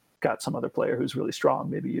 well, if you got some other player who's really strong,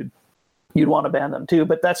 maybe you'd want to ban them too.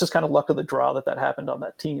 But that's just kind of luck of the draw that happened on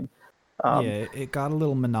that team. It got a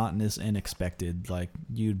little monotonous and expected. Like,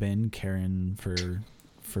 you'd been caring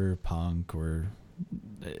for Punk, or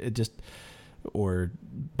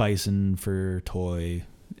Bison for Toy.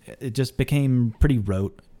 It just became pretty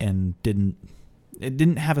rote and it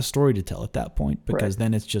didn't have a story to tell at that point, because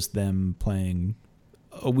then it's just them playing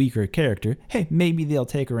a weaker character. Hey, maybe they'll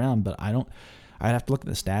take around, but I'd have to look at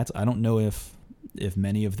the stats. I don't know if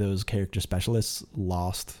many of those character specialists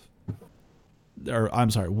won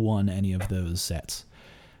any of those sets.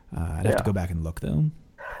 I'd have to go back and look, though.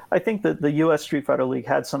 I think that the U.S. Street Fighter League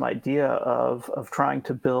had some idea of trying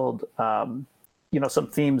to build, some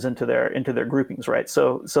themes into their groupings, right?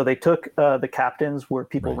 So they took the captains where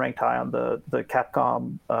people ranked high on the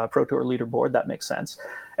Capcom Pro Tour leaderboard. That makes sense.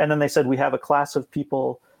 And then they said we have a class of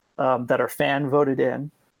people that are fan voted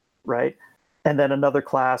in, right? And then another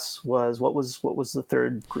class was what was the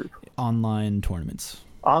third group? Online tournaments.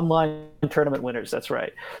 Online tournament winners. That's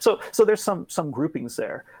right. So there's some groupings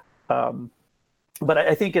there. But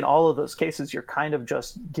I think in all of those cases, you're kind of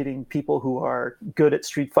just getting people who are good at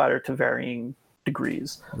Street Fighter to varying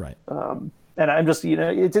degrees. Right. And I'm just,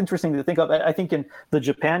 it's interesting to think of. I think in the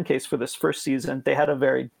Japan case for this first season, they had a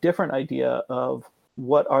very different idea of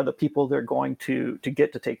what are the people they're going to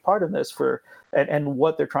get to take part in this and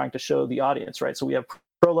what they're trying to show the audience, right? So we have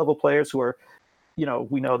pro level players who are,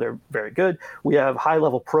 we know they're very good. We have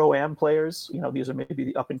high-level pro-am players. These are maybe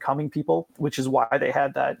the up-and-coming people, which is why they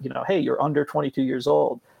had that, hey, you're under 22 years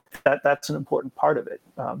old. That's an important part of it.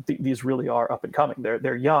 These really are up-and-coming.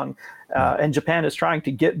 They're young. And Japan is trying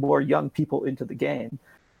to get more young people into the game.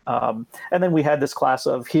 And then we had this class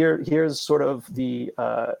of here's sort of the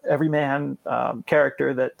everyman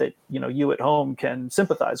character that you at home can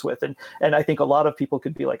sympathize with. And I think a lot of people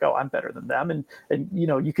could be like, oh, I'm better than them. And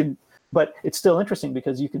you can... But it's still interesting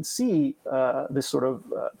because you can see this sort of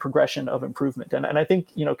progression of improvement. And I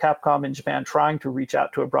think, Capcom in Japan trying to reach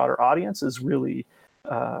out to a broader audience is really,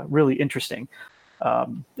 really interesting.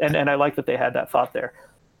 And I like that they had that thought there.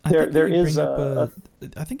 I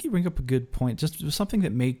think you bring up a good point, just something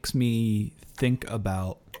that makes me think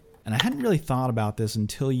about, and I hadn't really thought about this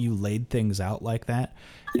until you laid things out like that,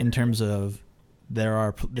 in terms of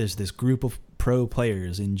there's this group of pro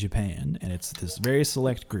players in Japan, and it's this very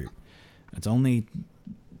select group. It's only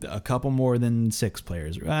a couple more than 6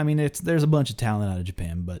 players. I mean, there's a bunch of talent out of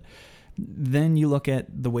Japan, but then you look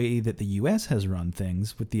at the way that the U.S. has run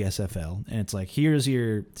things with the SFL, and it's like, here's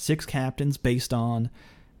your 6 captains based on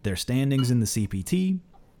their standings in the CPT.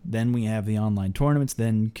 Then we have the online tournaments,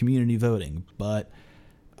 then community voting. But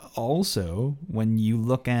also, when you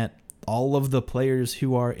look at all of the players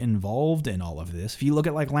who are involved in all of this, if you look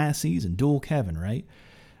at like last season, Dual Kevin, right?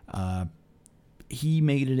 He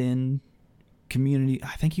made it in community.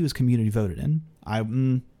 I think he was community voted in.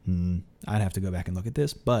 I'd have to go back and look at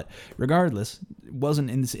this, but regardless, it wasn't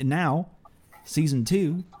in this. Now, season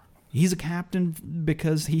 2, he's a captain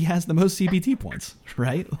because he has the most CPT points,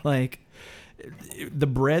 right? Like, the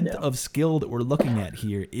breadth of skill that we're looking at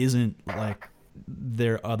here isn't like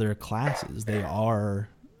their other classes. They are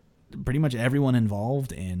pretty much everyone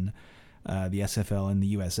involved in the SFL and the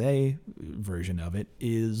USA version of it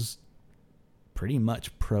is pretty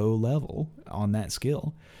much pro level on that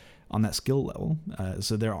skill level.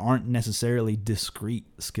 So there aren't necessarily discrete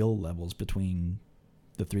skill levels between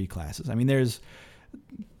the 3 classes. I mean,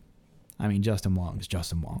 Justin Wong's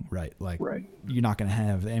Justin Wong, right? Like, you're not going to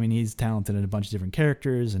have, he's talented in a bunch of different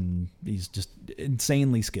characters and he's just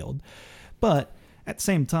insanely skilled. But at the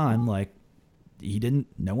same time, like,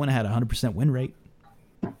 no one had a 100% win rate.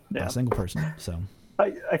 Not a single person. So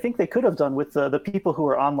I think they could have done with the people who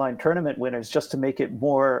are online tournament winners, just to make it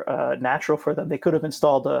more natural for them. They could have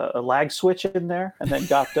installed a lag switch in there and then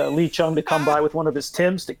got Lee Chung to come by with one of his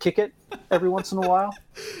Tims to kick it every once in a while.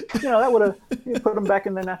 That would have put them back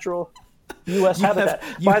in their natural U.S. habitat.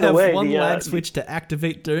 By the way, one lag switch to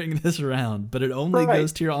activate during this round, but it only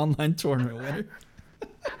goes to your online tournament winner.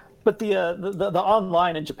 But the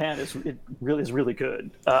online in Japan is really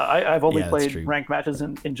good. I've only played ranked matches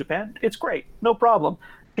in Japan. It's great, no problem.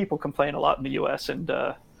 People complain a lot in the U.S. and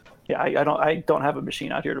I don't have a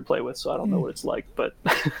machine out here to play with, so I don't know what it's like. But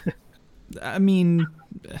the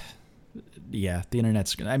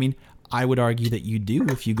internet's. I would argue that you do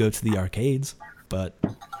if you go to the arcades, but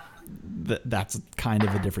that's kind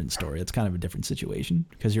of a different story. It's kind of a different situation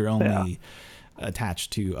because you're only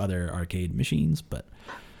attached to other arcade machines, but.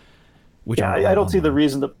 I don't see the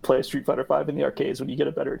reason to play Street Fighter V in the arcades when you get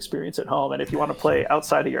a better experience at home. And if you want to play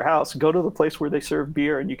outside of your house, go to the place where they serve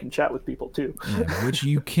beer and you can chat with people too. Which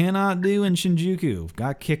you cannot do in Shinjuku.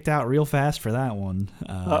 Got kicked out real fast for that one.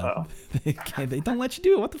 They don't let you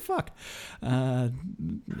do it. What the fuck?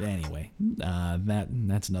 Anyway,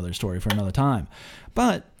 that's another story for another time.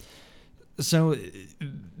 But so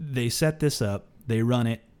they set this up. They run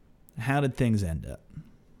it. How did things end up?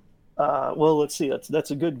 Well, let's see.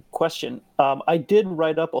 That's a good question. I did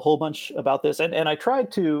write up a whole bunch about this, and I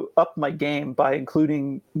tried to up my game by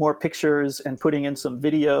including more pictures and putting in some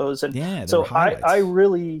videos. And Yeah, there so were highlights. I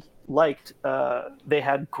really liked. They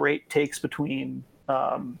had great takes between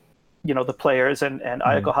the players, and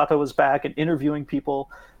Ayako Hata was back and interviewing people.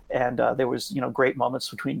 And there was, great moments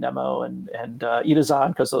between Nemo and Itazan,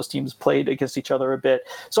 because those teams played against each other a bit.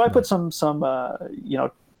 So I put some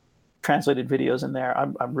translated videos in there.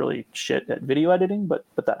 I'm really shit at video editing, but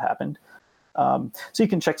that happened. So you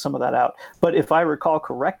can check some of that out. But if I recall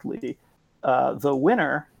correctly, the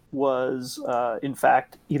winner was in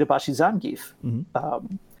fact Itabashi Zangief.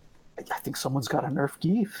 I think someone's got a Nerf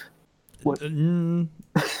Geef. What?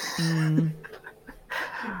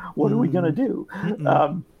 What are we gonna do?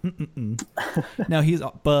 No,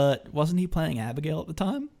 but wasn't he playing Abigail at the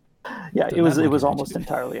time? Yeah, it was almost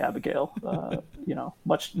entirely Abigail.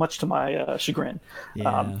 Much to my chagrin.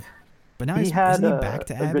 Yeah, but now isn't he back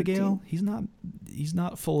to Abigail? He's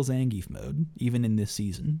not full Zangief mode even in this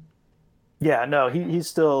season. Yeah, no, he's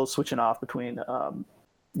still switching off between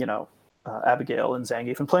Abigail and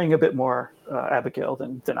Zangief, and playing a bit more Abigail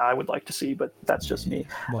than I would like to see, but that's just me.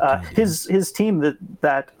 His team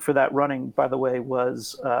that for that running, by the way,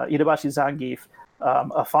 was Itabashi Zangief,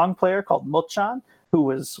 a Fong player called Mochan, who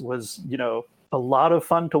was a lot of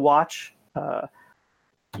fun to watch.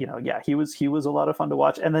 He was a lot of fun to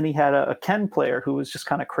watch. And then he had a Ken player who was just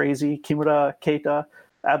kind of crazy, Kimura Keita,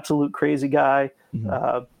 absolute crazy guy,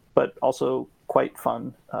 but also quite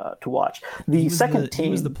fun to watch. The second team,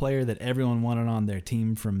 he was the player that everyone wanted on their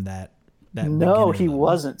team from that. No, he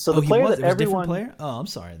wasn't. So the player that everyone, player? Oh, I'm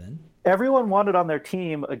sorry then. Everyone wanted on their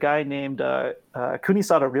team a guy named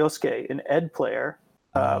Kunisada Ryosuke, an Ed player.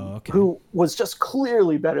 Who was just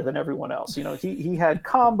clearly better than everyone else. He had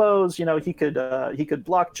combos. He could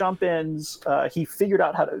block jump ins. He figured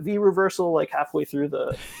out how to V reversal like halfway through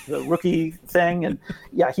the rookie thing, and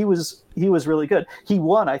yeah, he was really good. He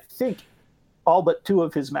won, I think, all but 2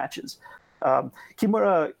 of his matches.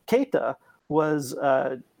 Kimura Keita was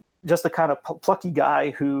just the kind of plucky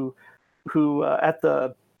guy who at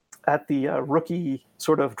the rookie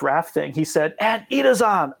sort of draft thing, he said, "And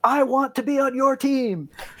Itazan, I want to be on your team."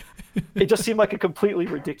 It just seemed like a completely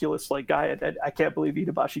ridiculous guy, and I can't believe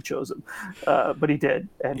Itabashi chose him, but he did,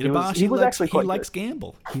 and he was actually quite good. He likes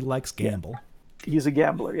gamble. He likes gamble. Yeah. He's a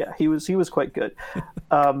gambler. Yeah, he was quite good.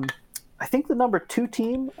 I think the number 2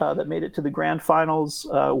 team that made it to the grand finals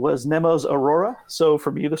was Nemo's Aurora. So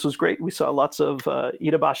for me, this was great. We saw lots of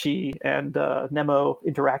Itabashi and Nemo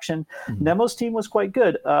interaction. Nemo's team was quite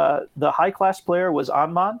good. The high class player was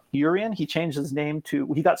Anman Urian. He changed his name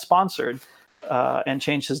he got sponsored and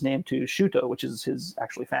changed his name to Shuto, which is his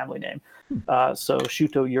actually family name. So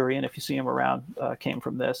Shuto Urian, if you see him around, came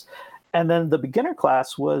from this. And then the beginner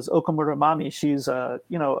class was Okamura Mami. She's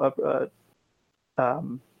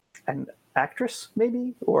an actress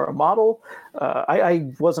maybe, or a model.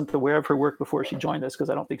 I wasn't aware of her work before she joined us,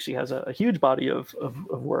 because I don't think she has a huge body of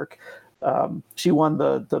work. She won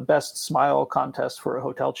the best smile contest for a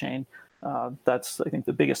hotel chain. That's, I think,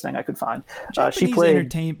 the biggest thing I could find. She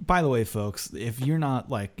played. By the way, folks, if you're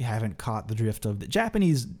not haven't caught the drift of the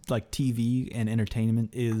Japanese TV and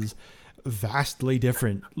entertainment is vastly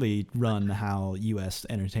differently run how U.S.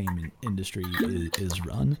 entertainment industry is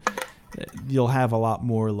run. You'll have a lot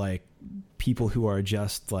more people who are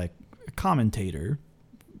just a commentator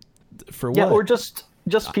for what? Or just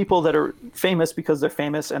people that are famous because they're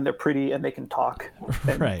famous and they're pretty and they can talk.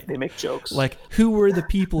 And right. They make jokes. Who were the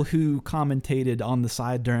people who commentated on the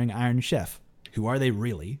side during Iron Chef? Who are they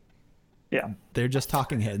really? Yeah. They're just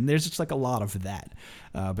talking head, and there's just a lot of that.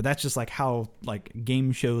 But that's just how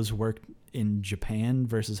game shows work in Japan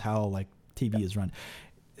versus how TV is run.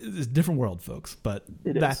 It's a different world, folks, but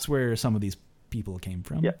that's where some of these people came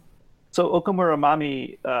from. Yeah. So Okamura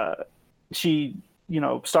Mami, she,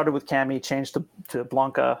 started with Cammy, changed to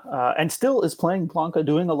Blanca, and still is playing Blanca,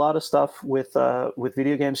 doing a lot of stuff with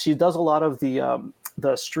video games. She does a lot of the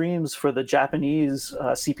streams for the Japanese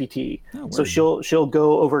CPT. So she'll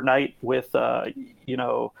go overnight with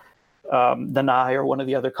Nanai or one of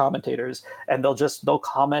the other commentators, and they'll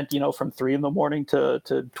comment from 3 a.m.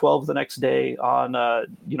 to 12 the next day on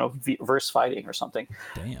verse fighting or something.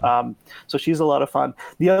 Damn. So she's a lot of fun.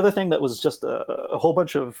 The other thing that was just a whole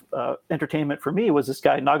bunch of entertainment for me was this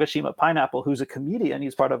guy Nagashima Pineapple, who's a comedian.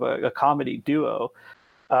 He's part of a comedy duo,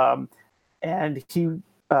 and he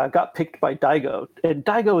got picked by Daigo, and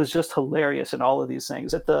Daigo is just hilarious in all of these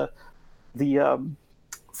things. At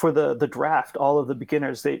for the draft, all of the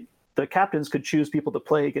beginners, the captains could choose people to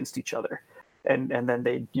play against each other, and then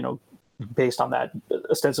they based on that,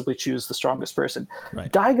 ostensibly choose the strongest person.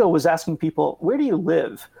 Right. Daigo was asking people, where do you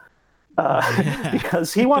live?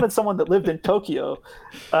 Because he wanted someone that lived in Tokyo,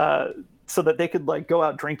 so that they could like go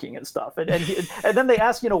out drinking and stuff. And then they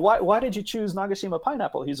asked, why did you choose Nagashima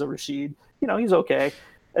Pineapple? He's a Rashid, he's okay.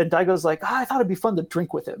 And Daigo's like, I thought it'd be fun to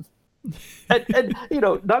drink with him. and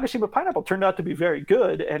Nagashima Pineapple turned out to be very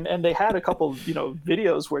good, and they had a couple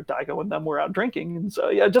videos where Daigo and them were out drinking. And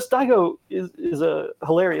so just Daigo is a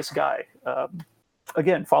hilarious guy.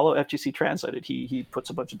 Again, follow FGC Translated. He puts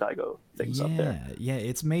a bunch of Daigo things up there. Yeah,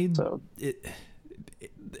 it's made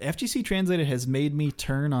FGC Translated has made me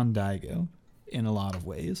turn on Daigo in a lot of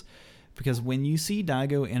ways, because when you see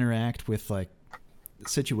Daigo interact with like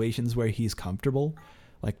situations where he's comfortable,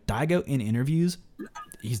 like Daigo in interviews,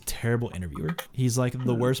 he's a terrible interviewer. He's like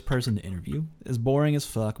the worst person to interview. As boring as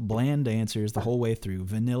fuck, bland answers the whole way through.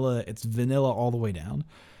 It's vanilla all the way down.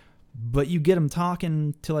 But you get him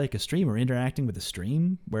talking to like a stream or interacting with a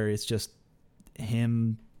stream where it's just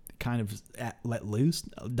him kind of let loose,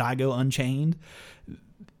 Daigo Unchained.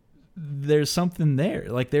 There's something there.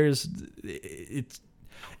 Like it's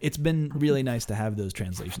been really nice to have those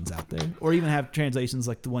translations out there, or even have translations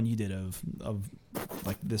like the one you did of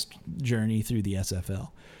like this journey through the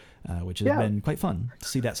SFL, which has been quite fun to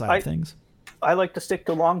see that side of things. I like to stick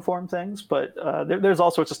to long form things, but there's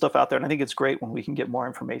all sorts of stuff out there, and I think it's great when we can get more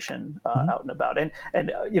information out and about. And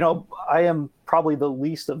I am probably the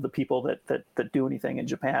least of the people that do anything in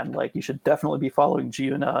Japan. Like, you should definitely be following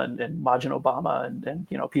Giuna and Majin Obama and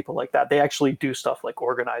people like that. They actually do stuff like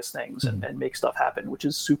organize things and make stuff happen, which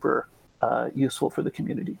is super useful for the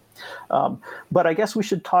community. But I guess we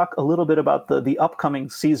should talk a little bit about the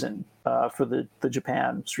upcoming season for the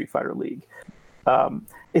Japan Street Fighter League.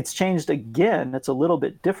 It's changed again. It's a little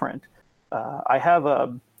bit different. I have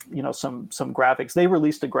some graphics. They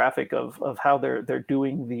released a graphic of how they're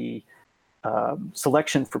doing the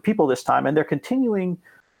selection for people this time, and they're continuing.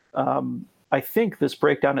 I think this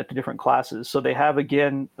breakdown into different classes. So they have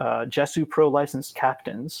again Jesu Pro licensed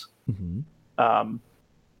captains, and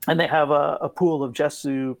they have a pool of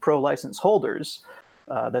Jesu Pro license holders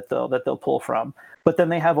that they'll pull from. But then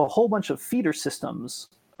they have a whole bunch of feeder systems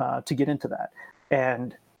to get into that.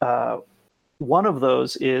 And one of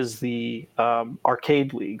those is the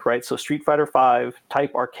arcade league, right? So Street Fighter V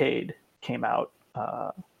Type Arcade came out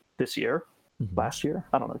this year, last year,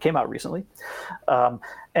 I don't know, it came out recently.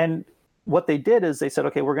 And what they did is they said,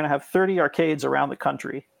 okay, we're going to have 30 arcades around the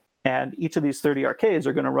country, and each of these 30 arcades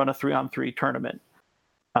are going to run a 3-on-3 tournament.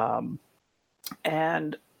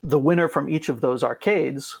 And the winner from each of those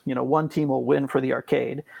arcades, one team will win for the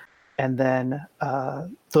arcade, and then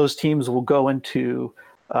those teams will go into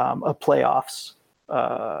a playoffs,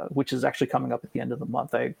 which is actually coming up at the end of the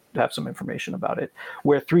month. I have some information about it,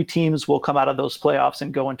 where 3 teams will come out of those playoffs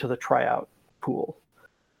and go into the tryout pool.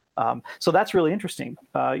 So that's really interesting.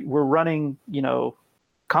 We're running,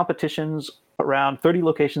 competitions around 30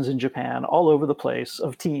 locations in Japan, all over the place,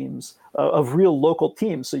 of teams, of real local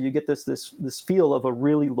teams. So you get this feel of a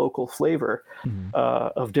really local flavor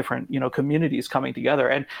of different, communities coming together.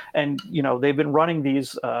 And they've been running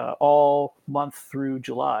these all month through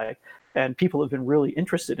July, and people have been really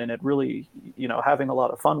interested in it, really, having a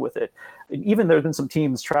lot of fun with it. And even there have been some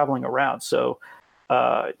teams traveling around. So,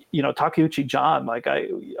 Takeuchi John, like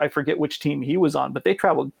I forget which team he was on, but they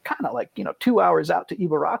traveled kind of like, 2 hours out to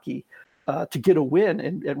Ibaraki to get a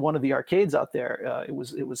win at one of the arcades out there. It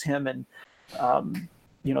was him and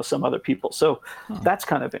some other people. So that's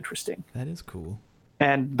kind of interesting. That is cool.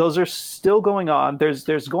 And those are still going on.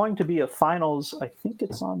 There's going to be a finals. I think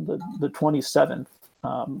it's on the 27th.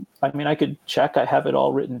 I could check. I have it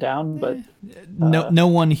all written down, but no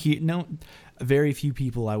one here. Very few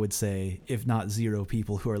people, I would say, if not 0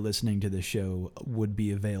 people who are listening to this show, would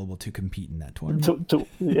be available to compete in that tournament.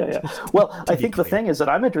 Well, I think the thing is that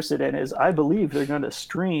I'm interested in is I believe they're going to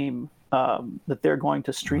stream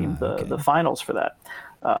the finals for that,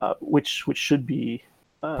 which should be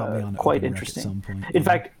quite interesting. At some point. In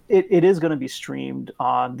fact, it is going to be streamed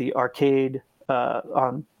on the arcade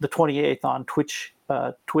on the 28th on Twitch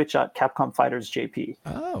at Capcom Fighters JP.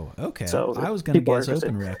 Oh, okay. So I was going to guess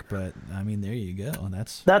Open Rec, but there you go. And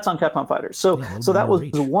that's on Capcom Fighters. So that was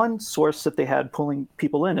the one source that they had pulling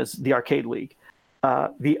people in, is the arcade league.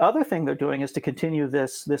 The other thing they're doing is to continue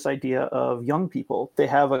this idea of young people. They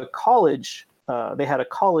have a college. They had a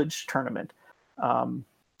college tournament,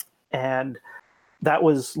 and that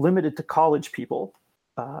was limited to college people.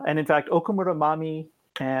 And in fact, Okamura Mami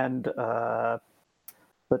and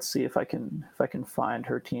let's see if I can find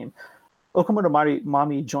her team. Okamura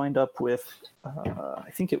Mami joined up with I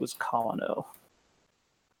think it was Kawano.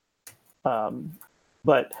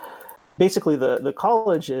 But basically the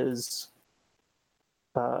college is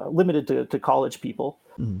limited to college people,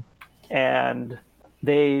 and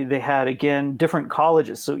they had, again, different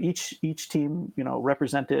colleges. So each team,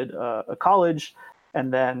 represented a college,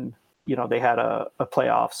 and then they had a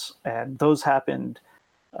playoffs, and those happened,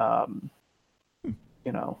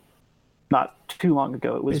 not too long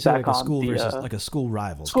ago. It was basically back like a on school the versus like a school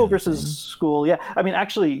rival. school versus school. Yeah, I mean,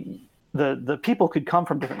 actually, the people could come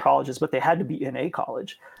from different colleges, but they had to be in a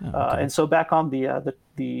college. And so back on the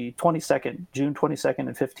 22nd, June 22nd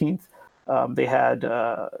and 15th, they had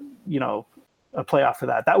a playoff for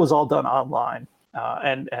that. That was all done online,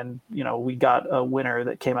 and we got a winner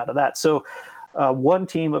that came out of that. So one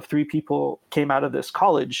team of 3 people came out of this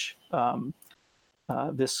college.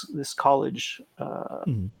 This college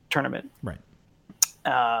tournament. Right.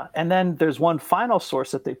 And then there's one final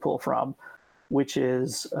source that they pull from, which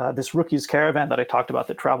is this rookies caravan that I talked about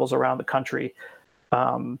that travels around the country.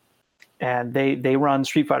 And they run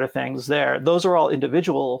Street Fighter things there. Those are all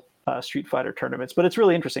individual Street Fighter tournaments, but it's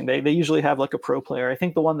really interesting. They usually have like a pro player. I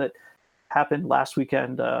think the one that happened last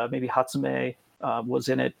weekend, maybe Hatsume was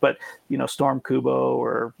in it, but Storm Kubo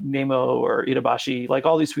or Nemo or Itabashi, like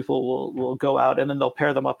all these people will go out, and then they'll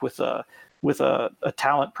pair them up with a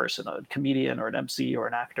talent person, a comedian or an MC or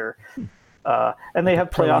an actor, and they have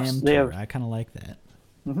playoffs. I kind of like that.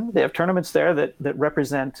 They have tournaments there that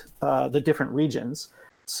represent the different regions.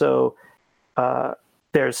 So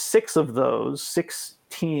there's 6 of those. 6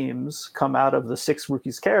 teams come out of the 6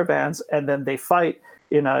 rookies caravans, and then they fight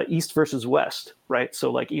in a East versus West, right?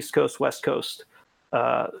 So like East Coast, West Coast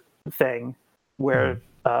thing, where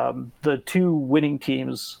the 2 winning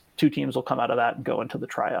teams, 2 teams will come out of that and go into the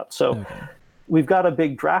tryout. So we've got a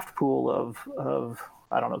big draft pool of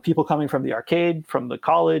I don't know, people coming from the arcade, from the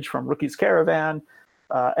college, from Rookies Caravan,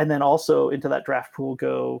 and then also into that draft pool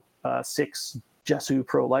go 6 Jesu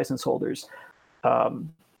Pro license holders.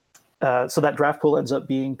 So that draft pool ends up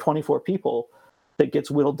being 24 people that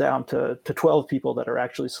gets whittled down to 12 people that are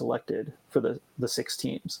actually selected for the 6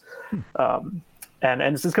 teams. And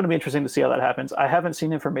it's just going to be interesting to see how that happens. I haven't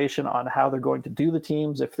seen information on how they're going to do the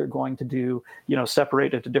teams, if they're going to do,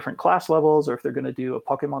 separate into different class levels, or if they're going to do a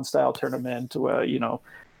Pokemon style tournament, where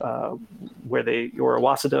they, or a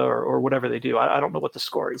Waseda or whatever they do. I don't know what the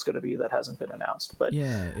score is going to be. That hasn't been announced, but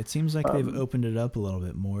yeah, it seems like they've opened it up a little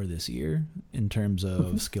bit more this year in terms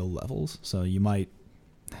of skill levels. So it might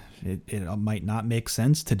not make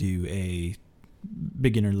sense to do a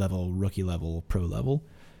beginner level, rookie level, pro level.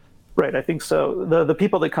 Right, I think so. The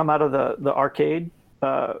people that come out of the arcade,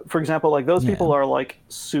 for example, like those people are like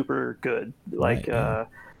super good. Like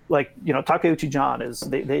Takeuchi John is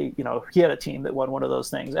they he had a team that won one of those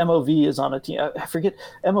things. MOV is on a team. I forget,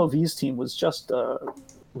 MOV's team was just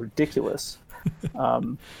ridiculous.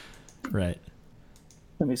 Right.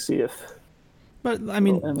 Let me see if. But I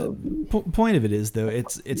mean, point of it is though,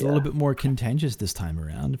 it's a little bit more contentious this time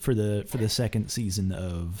around for the second season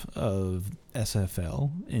of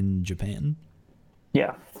SFL in Japan.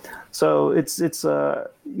 Yeah, so it's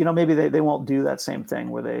maybe they won't do that same thing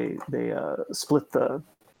where they split the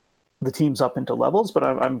teams up into levels, but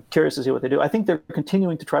I'm curious to see what they do. I think they're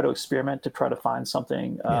continuing to try to experiment, to try to find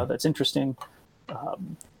something that's interesting.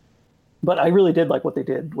 But I really did like what they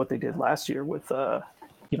did last year with the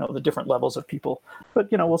different levels of people. But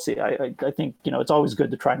we'll see. I think it's always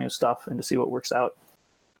good to try new stuff and to see what works out.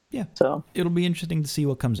 Yeah. So it'll be interesting to see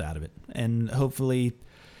what comes out of it, and hopefully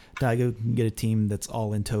Daigo can get a team that's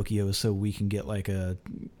all in Tokyo, so we can get like a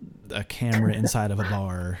camera inside of a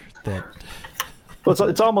bar that. Well,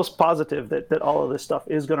 it's almost positive that all of this stuff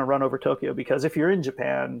is going to run over Tokyo, because if you're in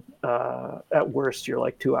Japan, at worst you're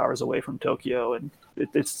like 2 hours away from Tokyo, and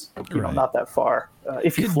it's not that far.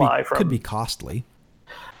 If you fly from, could be costly.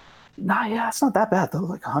 Nah, yeah, it's not that bad though.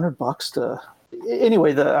 Like $100 to.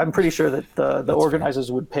 Anyway, I'm pretty sure that the organizers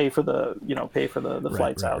would pay for the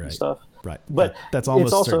flights out and stuff. Right, but that's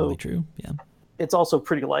almost certainly true. Yeah, it's also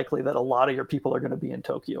pretty likely that a lot of your people are going to be in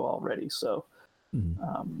Tokyo already. So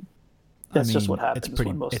that's just what happens.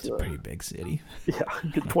 It's a pretty big city. Yeah,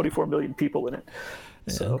 24 million people in it.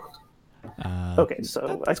 Yeah. So okay,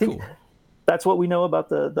 so I think that's what we know about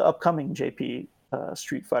the upcoming JP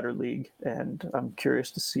Street Fighter League, and I'm curious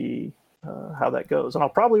to see how that goes, and I'll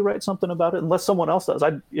probably write something about it unless someone else does.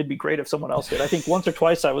 It'd be great if someone else did. I think once or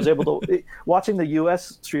twice I was able to watching the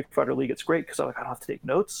US Street Fighter League. It's great because I don't have to take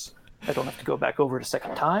notes. I don't have to go back over it a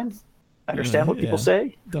second time. I understand what people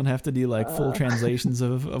say. Don't have to do like full translations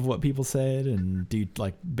of what people said and do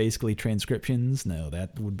like basically transcriptions. No,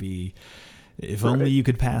 that would be if only you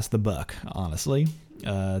could pass the buck, honestly.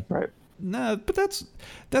 Right. No, but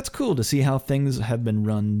that's cool to see how things have been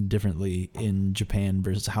run differently in Japan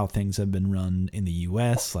versus how things have been run in the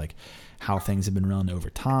U.S. Like how things have been run over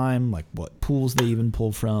time, like what pools they even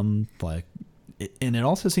pull from. Like, and it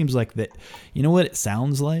also seems like that. You know what it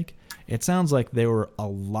sounds like? It sounds like there were a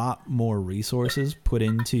lot more resources put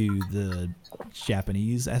into the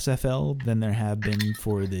Japanese SFL than there have been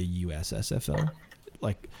for the US SFL.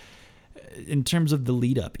 Like, in terms of the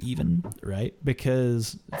lead up even, right?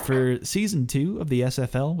 Because for season 2 of the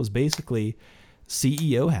SFL was basically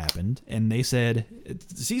CEO happened and they said,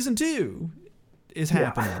 season 2 is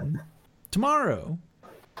happening tomorrow.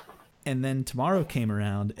 And then tomorrow came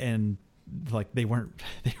around and like they weren't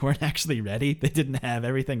actually ready. They didn't have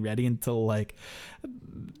everything ready until like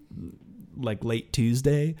late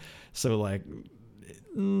Tuesday. So like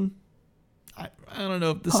I don't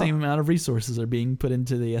know if the same amount of resources are being put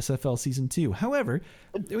into the SFL season 2. However,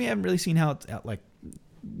 we haven't really seen how it's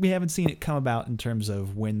we haven't seen it come about in terms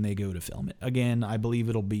of when they go to film it. Again, I believe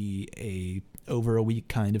it'll be over a week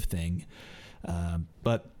kind of thing.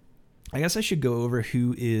 But I guess I should go over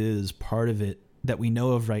who is part of it that we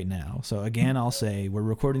know of right now. So again, I'll say we're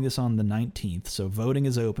recording this on the 19th. So voting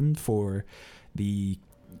is open for the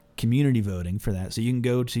community voting for that. So you can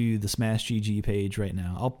go to the Smash GG page right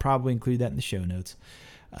now. I'll probably include that in the show notes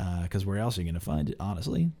because where else are you going to find it?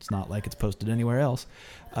 Honestly, it's not like it's posted anywhere else.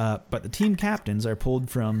 But the team captains are pulled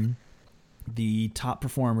from the top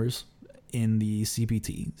performers in the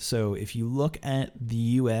CPT. So if you look at the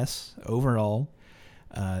US overall,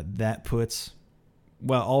 that puts,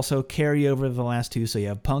 well, also carry over the last two. So you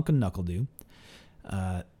have Punk and Knuckledew.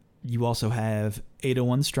 You also have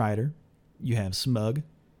 801 Strider. You have Smug.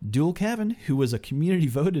 Dual Kevin, who was a community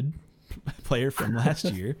voted player from last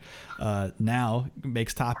year, now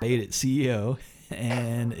makes top 8 at CEO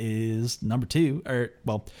and is number 2, or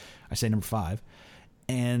well, I say number 5.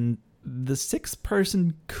 And the 6th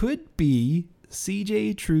person could be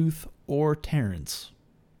CJ Truth or Terrence.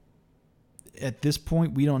 At this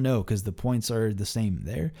point, we don't know because the points are the same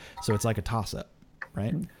there. So it's like a toss-up,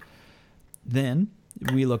 right? Then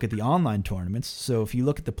we look at the online tournaments. So if you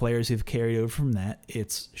look at the players who've carried over from that,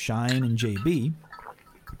 it's Shine and JB.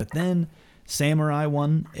 But then Samurai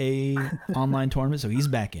won a online tournament, so he's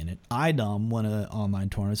back in it. IDOM won an online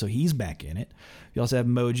tournament, so he's back in it. You also have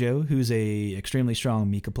Mojo, who's a extremely strong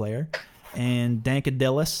Mika player. And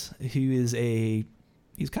Dankadelis, who is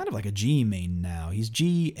he's kind of like a G main now. He's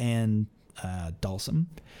G and Dulcim.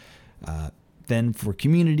 Then for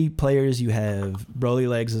community players, you have Broly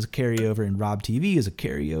Legs as a carryover and Rob TV as a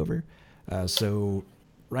carryover. So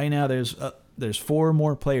right now there's 4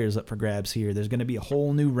 more players up for grabs here. There's going to be a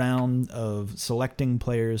whole new round of selecting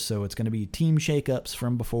players, so it's going to be team shakeups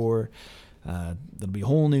from before. There'll be a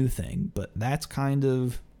whole new thing, but that's kind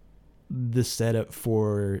of the setup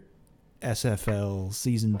for SFL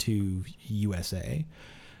Season 2 USA.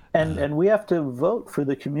 And we have to vote for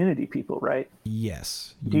the community people, right?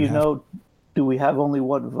 Yes. Do we have only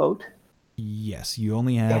one vote? Yes, you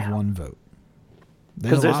only have one vote.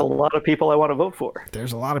 Because there's a lot of people I want to vote for.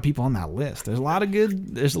 There's a lot of people on that list. There's a lot of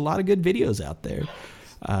good videos out there.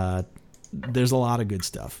 There's a lot of good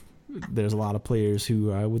stuff. There's a lot of players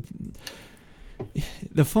who I would.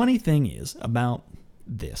 The funny thing is about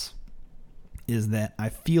this is that I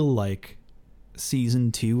feel like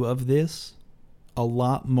season 2 of this, a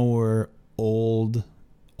lot more old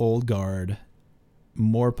guard,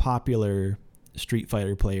 more popular Street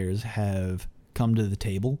Fighter players have come to the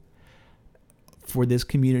table for this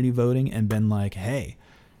community voting and been like, hey,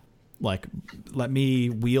 like, let me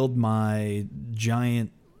wield my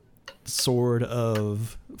giant sword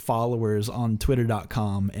of followers on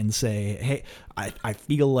twitter.com and say, hey, I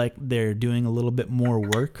feel like they're doing a little bit more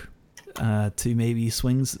work to maybe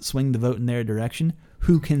swing the vote in their direction.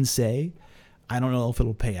 Who can say? I don't know if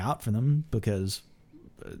it'll pay out for them because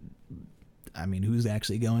I mean, who's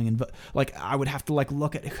actually going and vote? Like, I would have to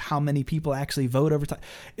look at how many people actually vote over time.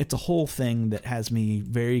 It's a whole thing that has me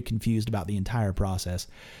very confused about the entire process.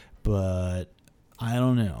 But I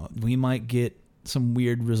don't know. We might get some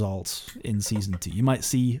weird results in season 2. You might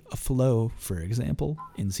see a flow, for example,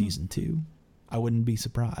 in season 2. I wouldn't be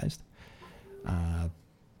surprised.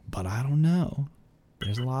 But I don't know.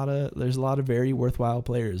 There's a lot of very worthwhile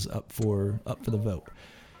players up for the vote.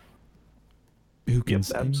 Who can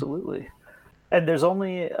say? Absolutely. And there's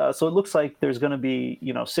only so it looks like there's going to be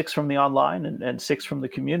 6 from the online and 6 from the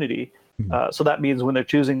community. Mm-hmm. So that means when they're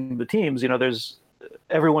choosing the teams, there's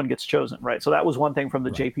everyone gets chosen, right? So that was one thing from the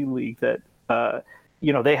JP League that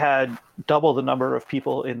they had double the number of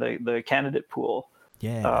people in the candidate pool.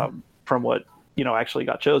 Yeah. From what actually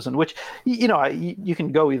got chosen, which, you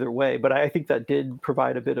can go either way, but I think that did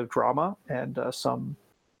provide a bit of drama and some,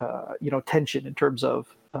 tension in terms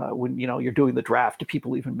of when, you're doing the draft, do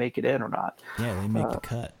people even make it in or not? Yeah, they make the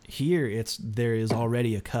cut. Here, there is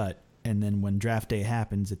already a cut, and then when draft day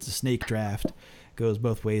happens, it's a snake draft, goes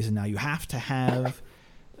both ways, and now you have to have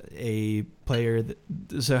a player.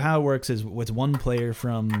 So how it works is with one player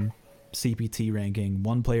from CPT ranking,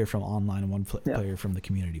 one player from online, and one player from the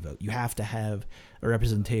community vote. You have to have a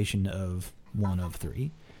representation of one of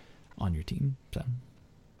three on your team. So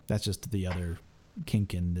that's just the other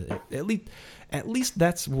kink in at least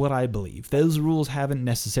that's what I believe. Those rules haven't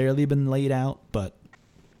necessarily been laid out, but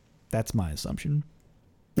that's my assumption.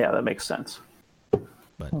 Yeah, that makes sense.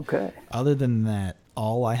 But okay. Other than that,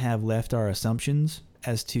 all I have left are assumptions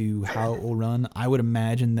as to how it will run. I would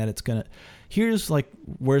imagine that it's gonna. Here's like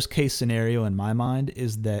worst case scenario in my mind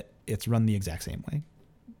is that it's run the exact same way.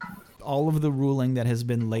 All of the ruling that has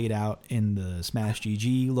been laid out in the Smash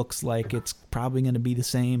GG looks like it's probably going to be the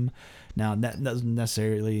same. Now that doesn't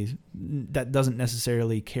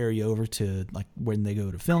necessarily carry over to like when they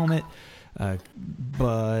go to film it,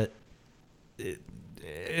 but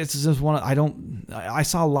it's just one. I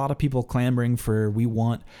saw a lot of people clamoring for we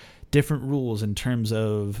want different rules in terms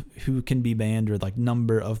of who can be banned or like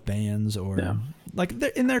number of bans or like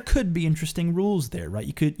there could be interesting rules there, right?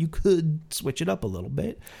 You could switch it up a little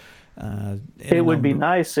bit. It would be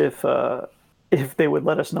nice if they would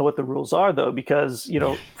let us know what the rules are, though, because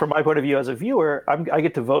from my point of view as a viewer, I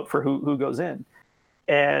get to vote for who goes in,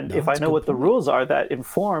 and if I know what the rules are, that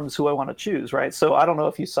informs who I want to choose, right? So I don't know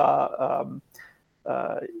if you saw,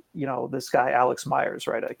 this guy Alex Myers,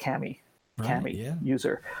 right, a Kami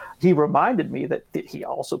user. He reminded me that he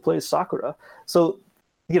also plays Sakura, so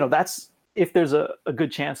that's. If there's a good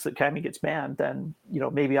chance that Kami gets banned, then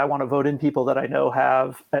maybe I want to vote in people that I know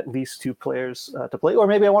have at least two players to play, or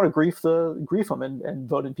maybe I want to grief them and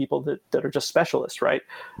vote in people that are just specialists, right?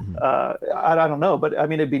 Mm-hmm. I don't know, but I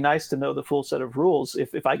mean, it'd be nice to know the full set of rules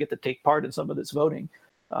if I get to take part in some of this voting.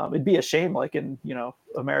 It'd be a shame, like in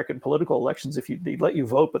American political elections, if they let you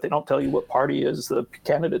vote, but they don't tell you what party is the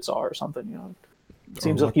candidates are or something. It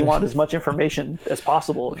seems like you want as much information as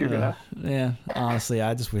possible if you're gonna. Yeah, honestly,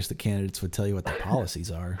 I just wish the candidates would tell you what their policies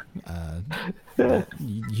are. That'd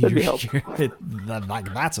be helpful.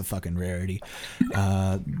 That's a fucking rarity.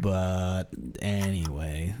 But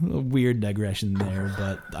anyway, a weird digression there.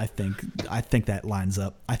 But I think that lines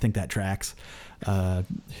up. I think that tracks.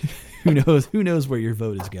 Who knows where your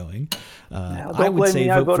vote is going? I would say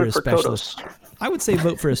vote for a specialist. I would say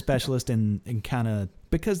vote for a specialist and kind of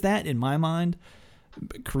because that in my mind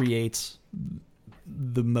creates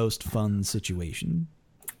the most fun situation.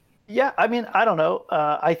 Yeah, I mean, I don't know.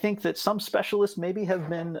 I think that some specialists maybe have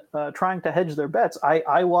been trying to hedge their bets.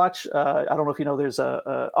 I watch. I don't know if you know. There's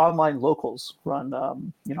a online locals run,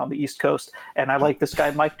 on the East Coast, and I like this guy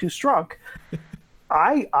Mike Too Strong.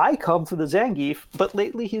 I come for the Zangief, but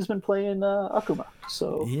lately he's been playing Akuma.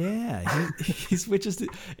 So yeah, he switches to.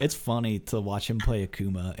 It's funny to watch him play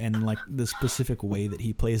Akuma, and like the specific way that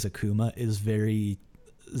he plays Akuma is very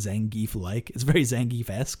Zangief-like. It's very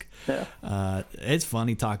Zangief-esque. Yeah. It's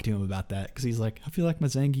funny talking to him about that because he's like, I feel like my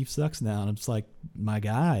Zangief sucks now, and it's like, my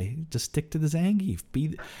guy, just stick to the Zangief.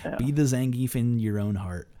 Be the Zangief in your own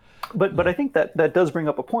heart. But I think that does bring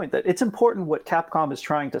up a point that it's important what Capcom is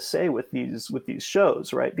trying to say with these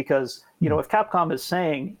shows, right? Because if Capcom is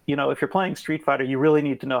saying if you're playing Street Fighter, you really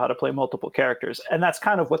need to know how to play multiple characters, and that's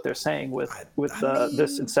kind of what they're saying with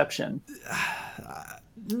this Inception.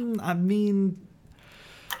 I mean,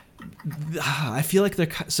 I feel like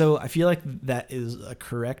that is a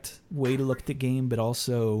correct way to look at the game, but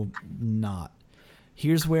also not.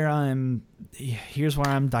 Here's where I'm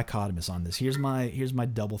dichotomous on this. Here's my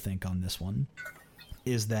double think on this one,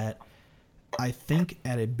 is that I think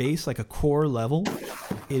at a base, like a core level,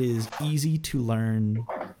 it is easy to learn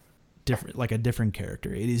a different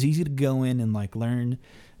character. It is easy to go in and like learn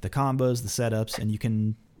the combos, the setups, and you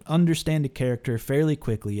can understand a character fairly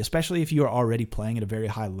quickly, especially if you are already playing at a very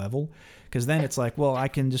high level, because then it's like, well, I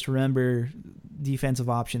can just remember defensive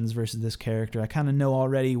options versus this character. I kind of know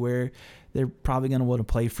already where they're probably going to want to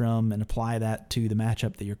play from and apply that to the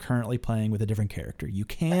matchup that you're currently playing with a different character. You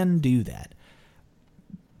can do that.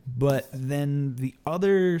 But then the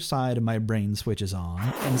other side of my brain switches on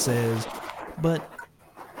and says, but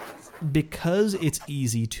because it's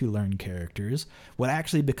easy to learn characters, what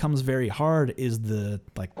actually becomes very hard is the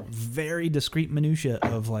like very discrete minutia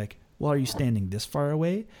of like, well, are you standing this far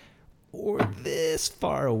away or this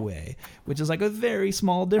far away? Which is like a very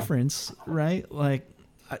small difference, right? Like,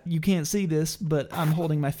 you can't see this, but I'm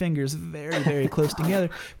holding my fingers very, very close together,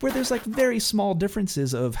 where there's like very small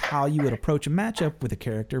differences of how you would approach a matchup with a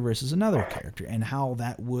character versus another character, and how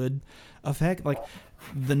that would affect, like,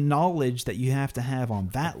 the knowledge that you have to have on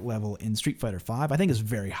that level in Street Fighter V, I think, is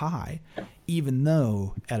very high, even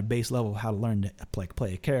though at a base level, how to learn to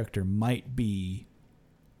play a character might be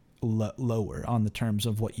lower on the terms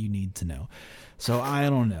of what you need to know. So I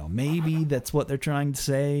don't know. Maybe that's what they're trying to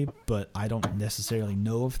say, but I don't necessarily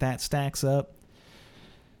know if that stacks up.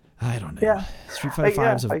 I don't know. Yeah. Street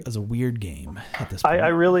Fighter V is a weird game at this point. I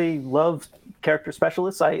really love character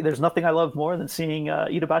specialists. There's nothing I love more than seeing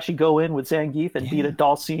Itabashi go in with Zangief and beat a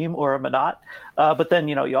Dalsim or a Menat. But then,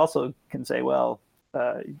 you also can say, well,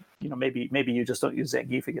 maybe you just don't use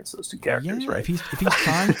Zangief against those two characters, right?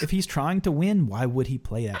 If he's trying to win, why would he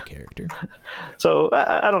play that character? So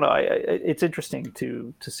I don't know. It's interesting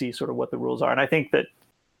to see sort of what the rules are, and I think that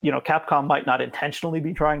Capcom might not intentionally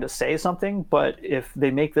be trying to say something, but if they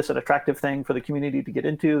make this an attractive thing for the community to get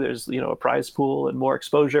into, there's a prize pool and more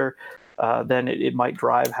exposure, then it might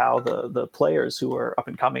drive how the players who are up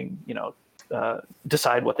and coming,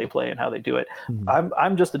 decide what they play and how they do it. Mm-hmm.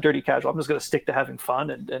 I'm just a dirty casual. I'm just going to stick to having fun,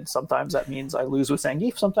 and sometimes that means I lose with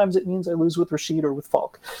Zangief. Sometimes it means I lose with Rashid or with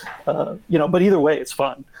Falk. But either way, it's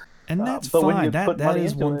fun. And that's fine. That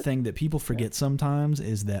is one thing that people forget sometimes,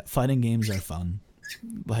 is that fighting games are fun.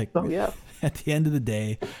 Like, at the end of the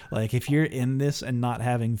day, like, if you're in this and not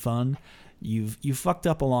having fun, you've fucked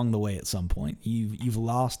up along the way at some point. You've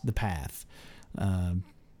lost the path.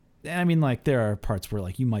 I mean, like, there are parts where,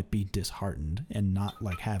 like, you might be disheartened and not,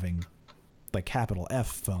 like, having, like, capital F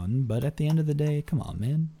fun, but at the end of the day, come on,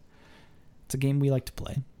 man. It's a game we like to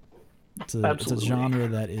play. It's a genre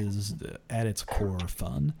that is, at its core,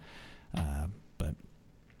 fun.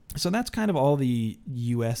 So that's kind of all the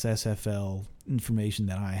US SFL information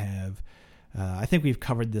that I have. I think we've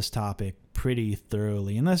covered this topic pretty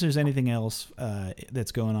thoroughly, unless there's anything else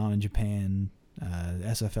that's going on in Japan,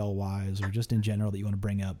 SFL-wise, or just in general that you want to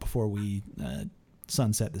bring up before we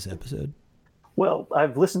sunset this episode. Well,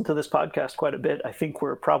 I've listened to this podcast quite a bit. I think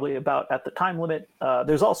we're probably about at the time limit.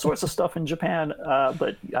 There's all sorts of stuff in Japan,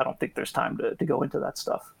 but I don't think there's time to go into that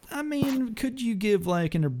stuff. I mean, could you give,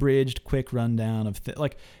 like, an abridged, quick rundown of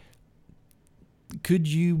could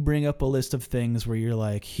you bring up a list of things where you're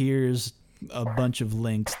like, here's a bunch of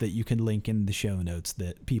links that you can link in the show notes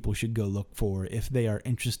that people should go look for if they are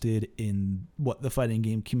interested in what the fighting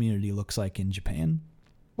game community looks like in Japan?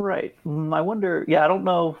 Right. I wonder, I don't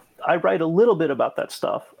know. I write a little bit about that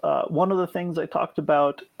stuff. One of the things I talked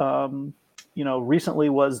about, recently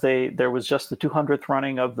was there was just the 200th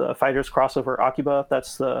running of the Fighters Crossover Akiba.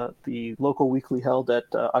 That's the local weekly held at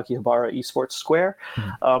Akihabara Esports Square.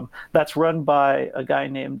 Mm-hmm. That's run by a guy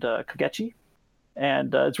named Kagechi.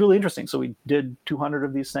 And it's really interesting. So we did 200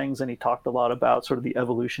 of these things, and he talked a lot about sort of the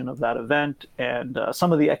evolution of that event and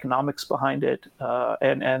some of the economics behind it,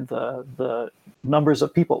 and the numbers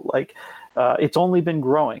of people. Like, it's only been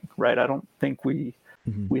growing, right? I don't think we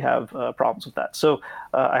have problems with that. So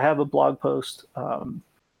I have a blog post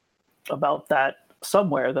about that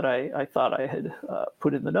somewhere that I thought I had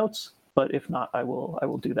put in the notes. But if not, I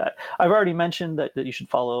will do that. I've already mentioned that you should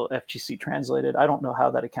follow FGC Translated. I don't know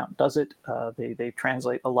how that account does it. They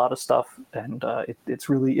translate a lot of stuff, and it's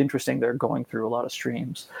really interesting. They're going through a lot of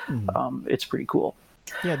streams. Mm-hmm. It's pretty cool.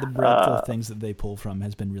 Yeah, the breadth of things that they pull from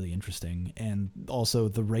has been really interesting, and also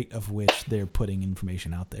the rate of which they're putting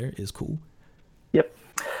information out there is cool. Yep.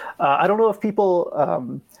 I don't know if people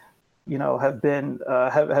have been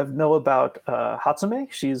have know about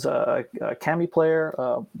Hatsume. She's a Kami player,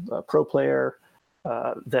 a pro player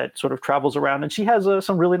that sort of travels around, and she has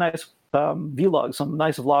some really nice vlogs, some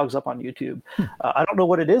nice vlogs up on YouTube. I don't know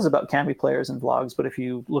what it is about Kami players and vlogs, but if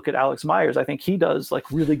you look at Alex Myers, I think he does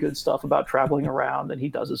like really good stuff about traveling around, and he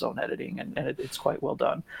does his own editing, and it's quite well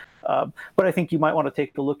done. But I think you might want to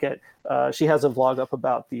take a look at. She has a vlog up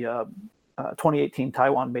about the 2018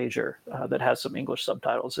 Taiwan Major that has some English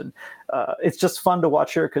subtitles, and it's just fun to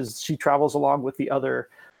watch her because she travels along with the other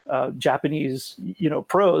Japanese,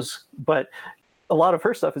 pros. But a lot of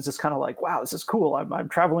her stuff is just kind of like, wow, this is cool. I'm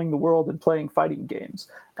traveling the world and playing fighting games.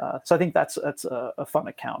 So I think that's a fun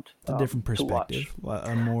account. A different perspective,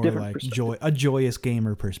 a more different like a joyous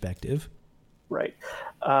gamer perspective. Right.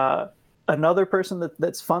 Another person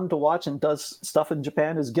that's fun to watch and does stuff in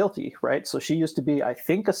Japan is Guilty, right? So she used to be, I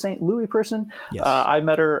think, a St. Louis person. Yes. I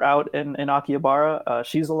met her out in Akihabara.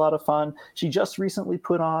 She's a lot of fun. She just recently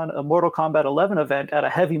put on a Mortal Kombat 11 event at a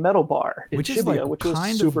heavy metal bar in Shibuya, which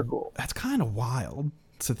was super cool. That's kind of wild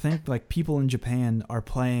to think like people in Japan are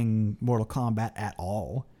playing Mortal Kombat at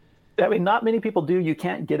all. I mean, not many people do. You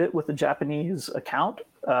can't get it with a Japanese account,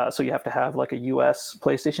 so you have to have like a U.S.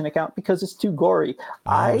 PlayStation account because it's too gory.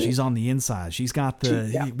 She's on the inside. She's got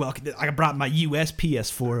well, I brought my U.S.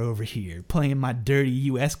 PS4 over here, playing my dirty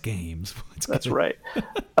U.S. games. That's right.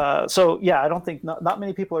 So yeah, I don't think not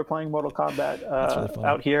many people are playing Mortal Kombat really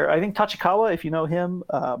out here. I think Tachikawa, if you know him.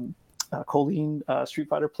 Colleen, Street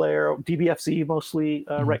Fighter player, DBFZ mostly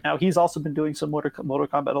right now. He's also been doing some Mortal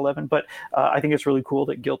Kombat 11, but I think it's really cool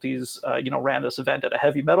that Guilty's ran this event at a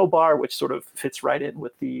heavy metal bar, which sort of fits right in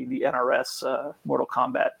with the NRS Mortal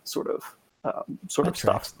Kombat sort of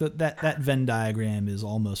stuff. That Venn diagram is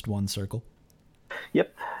almost one circle.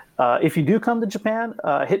 Yep. If you do come to Japan,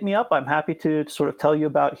 hit me up. I'm happy to sort of tell you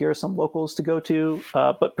about here are some locals to go to.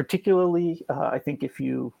 But particularly, I think if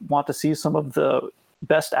you want to see some of the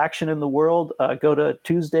best action in the world, go to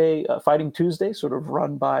Tuesday, Fighting Tuesday, sort of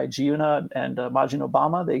run by Giuna and Majin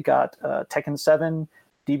Obama. They got Tekken 7,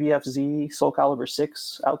 DBFZ, Soul Calibur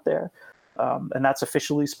 6 out there. And that's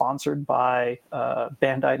officially sponsored by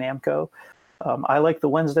Bandai Namco. I like the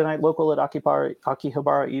Wednesday night local at Akihabara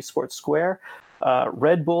Esports Square.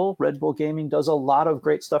 Red Bull Gaming does a lot of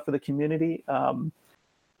great stuff for the community. Shout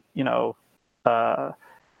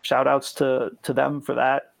outs to them for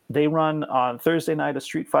that. They run on Thursday night a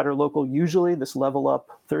Street Fighter local, usually this Level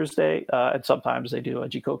Up Thursday, and sometimes they do a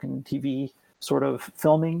Jikoken TV sort of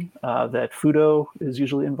filming that Fudo is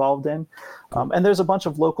usually involved in. And there's a bunch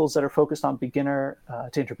of locals that are focused on beginner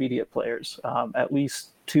to intermediate players, at least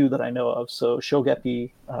 2 that I know of. So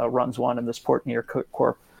Shogepi runs one, and this Portnear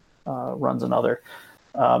Corp runs another.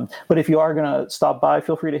 But if you are going to stop by,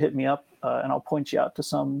 feel free to hit me up, and I'll point you out to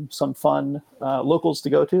some fun locals to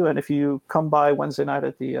go to. And if you come by Wednesday night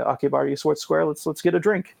at the Akihabara Esports Square, let's get a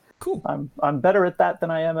drink. Cool. I'm better at that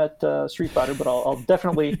than I am at Street Fighter, but I'll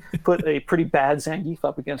definitely put a pretty bad Zangief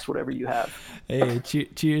up against whatever you have. Hey,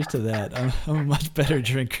 cheers to that. I'm a much better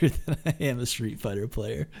drinker than I am a Street Fighter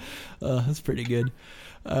player. That's pretty good.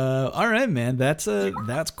 All right, man. That's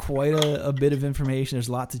quite a bit of information. There's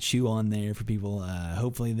a lot to chew on there for people.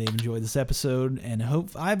 Hopefully they've enjoyed this episode, and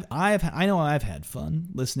I know I've had fun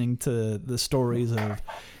listening to the stories of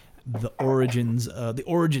the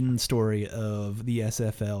origin story of the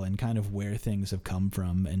SFL and kind of where things have come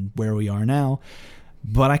from and where we are now.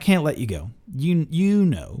 But I can't let you go. You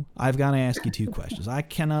know, I've got to ask you 2 questions. I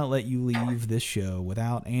cannot let you leave this show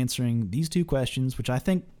without answering these 2 questions, which I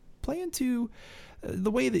think play into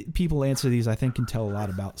the way that people answer these. I think can tell a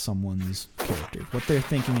lot about someone's character, what they're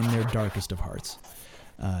thinking in their darkest of hearts.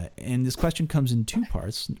 And this question comes in 2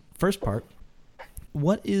 parts. First part: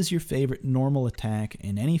 what is your favorite normal attack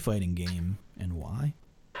in any fighting game, and why?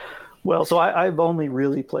 Well, so I've only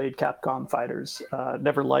really played Capcom fighters.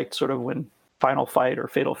 Never liked sort of when Final Fight or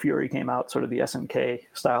Fatal Fury came out, sort of the SNK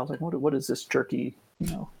style. Like, what is this jerky,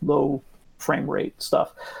 low frame rate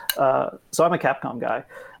stuff? So I'm a Capcom guy.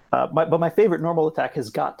 But my favorite normal attack has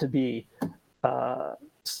got to be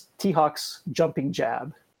T-Hawk's jumping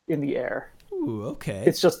jab in the air. Ooh, okay.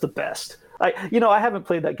 It's just the best. I haven't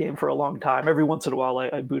played that game for a long time. Every once in a while,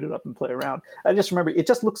 I boot it up and play around. I just remember it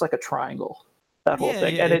just looks like a triangle. That whole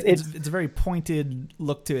thing, and it's a very pointed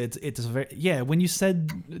look to it. It's a very When you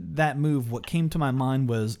said that move, what came to my mind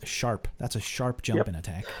was sharp. That's a sharp jumping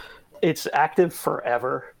attack. It's active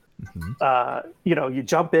forever. Mm-hmm. You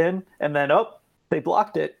jump in and then they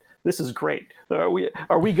blocked it. This is great. Are we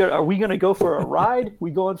going to go for a ride? We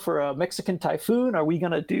going for a Mexican typhoon? Are we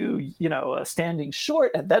going to do, a standing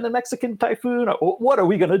short and then a Mexican typhoon? What are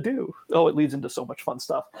we going to do? Oh, it leads into so much fun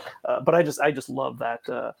stuff. But I just love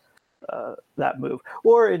that move.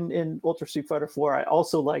 Or in Ultra Street Fighter 4, I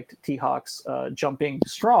also liked T-Hawk's jumping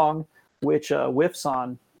strong, which whiffs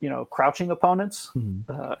on, crouching opponents.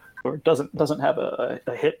 Mm-hmm. Or doesn't have a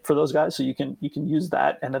hit for those guys, so you can use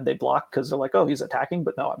that, and then they block because they're like, oh, he's attacking,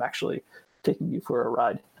 but no, I'm actually taking you for a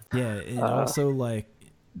ride. Yeah, it also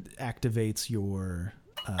activates your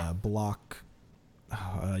block,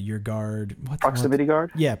 your guard. Proximity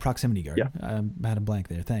guard? Yeah, proximity guard. Yeah. I had a blank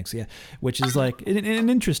there, thanks. Yeah, which is an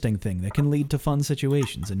interesting thing that can lead to fun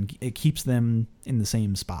situations, and it keeps them in the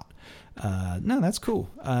same spot. No, that's cool.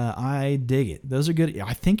 I dig it. Those are good.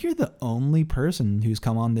 I think you're the only person who's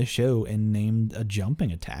come on this show and named a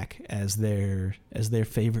jumping attack as their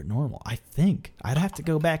favorite normal. I think I'd have to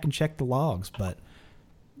go back and check the logs, but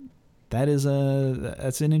that's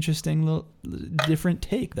an interesting little different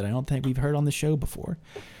take that I don't think we've heard on the show before.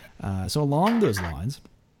 So along those lines,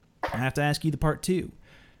 I have to ask you the part 2.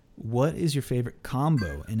 What is your favorite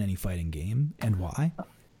combo in any fighting game, and why?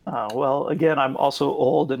 Well, again, I'm also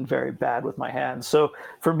old and very bad with my hands. So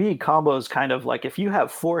for me, combo is kind of like if you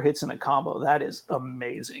have 4 hits in a combo, that is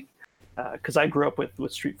amazing. because I grew up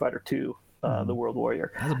with Street Fighter 2, the World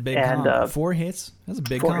Warrior. That's a big combo. 4 hits. That's a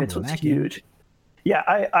big 4 combo. hits was huge. Yeah,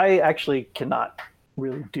 I actually cannot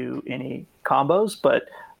really do any combos, but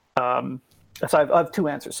so I have 2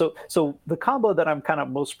 answers. So the combo that I'm kind of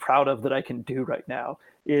most proud of that I can do right now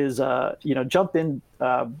is jump in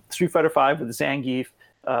Street Fighter 5 with Zangief,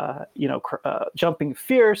 jumping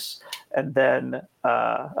fierce, and then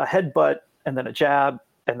a headbutt, and then a jab,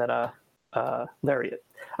 and then a lariat.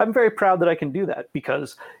 I'm very proud that I can do that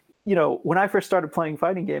because, when I first started playing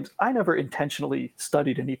fighting games, I never intentionally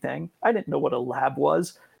studied anything. I didn't know what a lab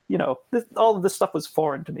was. All of this stuff was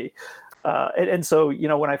foreign to me. And so,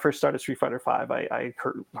 when I first started Street Fighter 5, I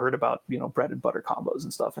heard about, bread and butter combos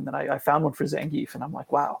and stuff. And then I found one for Zangief, and I'm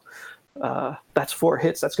like, wow, that's 4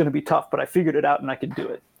 hits. That's going to be tough. But I figured it out, and I could do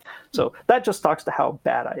it. So that just talks to how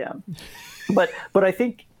bad I am. But I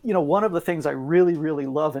think, one of the things I really, really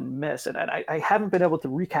love and miss, and I haven't been able to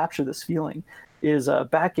recapture this feeling, is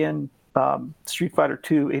back in Street Fighter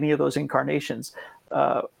 2, any of those incarnations,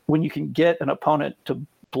 when you can get an opponent to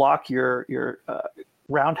block your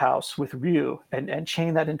roundhouse with Ryu and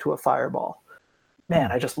chain that into a fireball.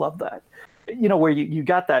 Man, I just love that. Where you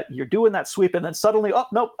got that, you're doing that sweep, and then suddenly, oh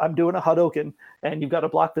nope, I'm doing a Hadouken, and you've got to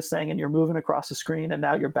block this thing, and you're moving across the screen, and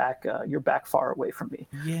now you're back far away from me.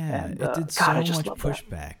 Yeah, and, it did so much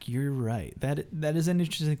pushback. You're right. That is an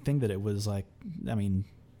interesting thing that it was like. I mean,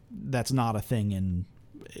 that's not a thing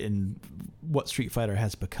in what Street Fighter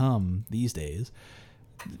has become these days.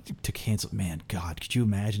 To cancel, man, God, could you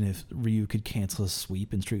imagine if Ryu could cancel a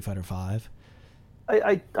sweep in Street Fighter 5?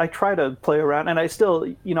 I try to play around, and I still,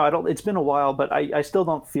 I don't. It's been a while, but I still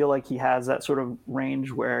don't feel like he has that sort of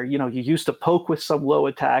range where you used to poke with some low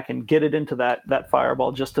attack and get it into that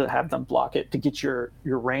fireball just to have them block it to get your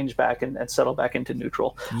range back and settle back into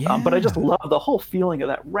neutral. Yeah. But I just love the whole feeling of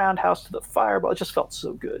that roundhouse to the fireball. It just felt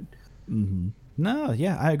so good. Mm-hmm. No,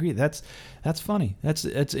 yeah, I agree. That's funny. That's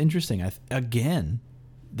interesting. Again,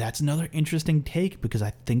 that's another interesting take because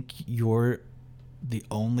I think you're the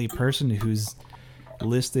only person who's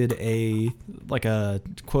listed a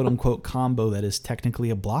quote unquote combo that is technically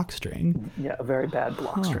a block string. Yeah, a very bad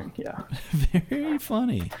block string. Yeah. Very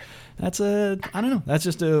funny. I don't know. That's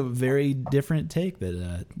just a very different take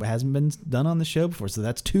that hasn't been done on the show before. So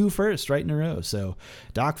that's 2 firsts right in a row. So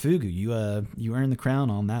DocFugu, you earned the crown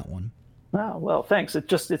on that one. Oh, well, thanks.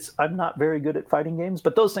 I'm not very good at fighting games,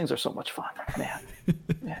 but those things are so much fun, man.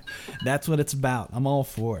 That's what it's about. I'm all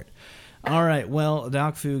for it. All right. Well,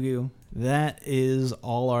 DocFugu, that is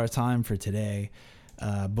all our time for today.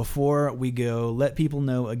 Before we go, let people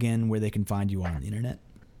know again where they can find you on the internet.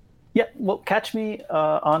 Yeah, well, catch me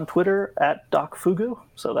on Twitter at DocFugu.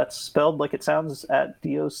 So that's spelled like it sounds at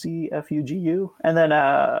DocFugu. And then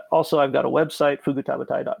also I've got a website,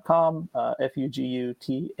 fugutabatai.com,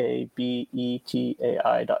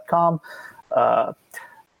 FUGUTABETAI.com.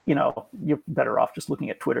 You're better off just looking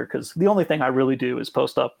at Twitter because the only thing I really do is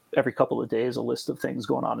post up every couple of days a list of things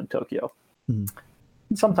going on in Tokyo. Mm-hmm.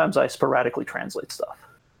 And sometimes I sporadically translate stuff.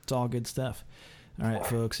 It's all good stuff. All right,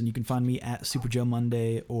 folks, and you can find me at Super Joe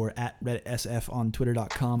Monday or at RedditSF on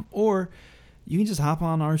Twitter.com, or you can just hop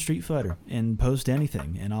on our Street Fighter and post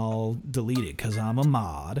anything, and I'll delete it because I'm a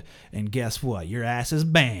mod, and guess what? Your ass is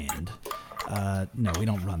banned. No, we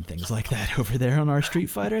don't run things like that over there on our Street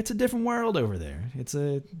Fighter. It's a different world over there. It's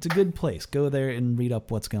a good place. Go there and read up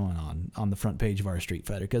what's going on the front page of our Street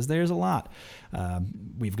Fighter because there's a lot.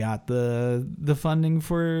 We've got the funding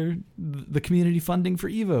for the community funding for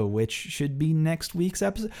Evo, which should be next week's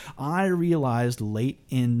episode. I realized late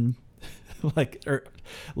this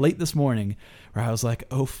morning where I was like,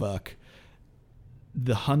 oh fuck,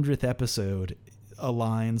 the 100th episode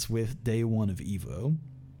aligns with day 1 of Evo.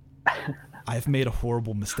 I've made a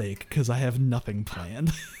horrible mistake because I have nothing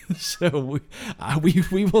planned. So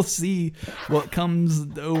we will see what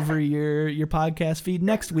comes over your podcast feed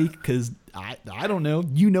next week because I don't know.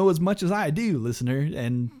 You know as much as I do, listener,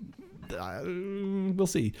 and we'll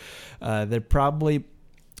see. There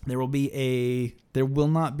will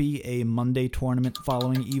not be a Monday tournament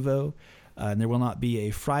following Evo, and there will not be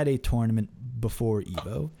a Friday tournament before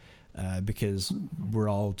Evo because we're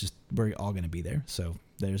all going to be there. So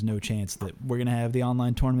there's no chance that we're going to have the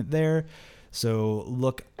online tournament there. So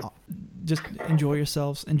look, just enjoy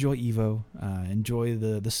yourselves, enjoy Evo, enjoy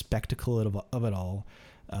the spectacle of it all.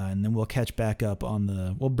 And then we'll catch back up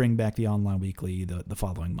we'll bring back the online weekly the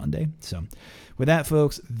following Monday. So with that,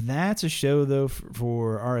 folks, that's a show though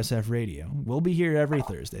for RSF Radio. We'll be here every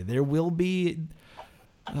Thursday. There will be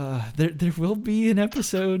there will be an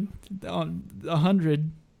episode on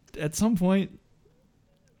 100 at some point.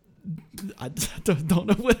 I don't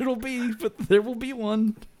know what it'll be, but there will be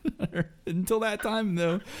one. Until that time,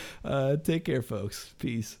 though, take care, folks.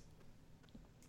 Peace.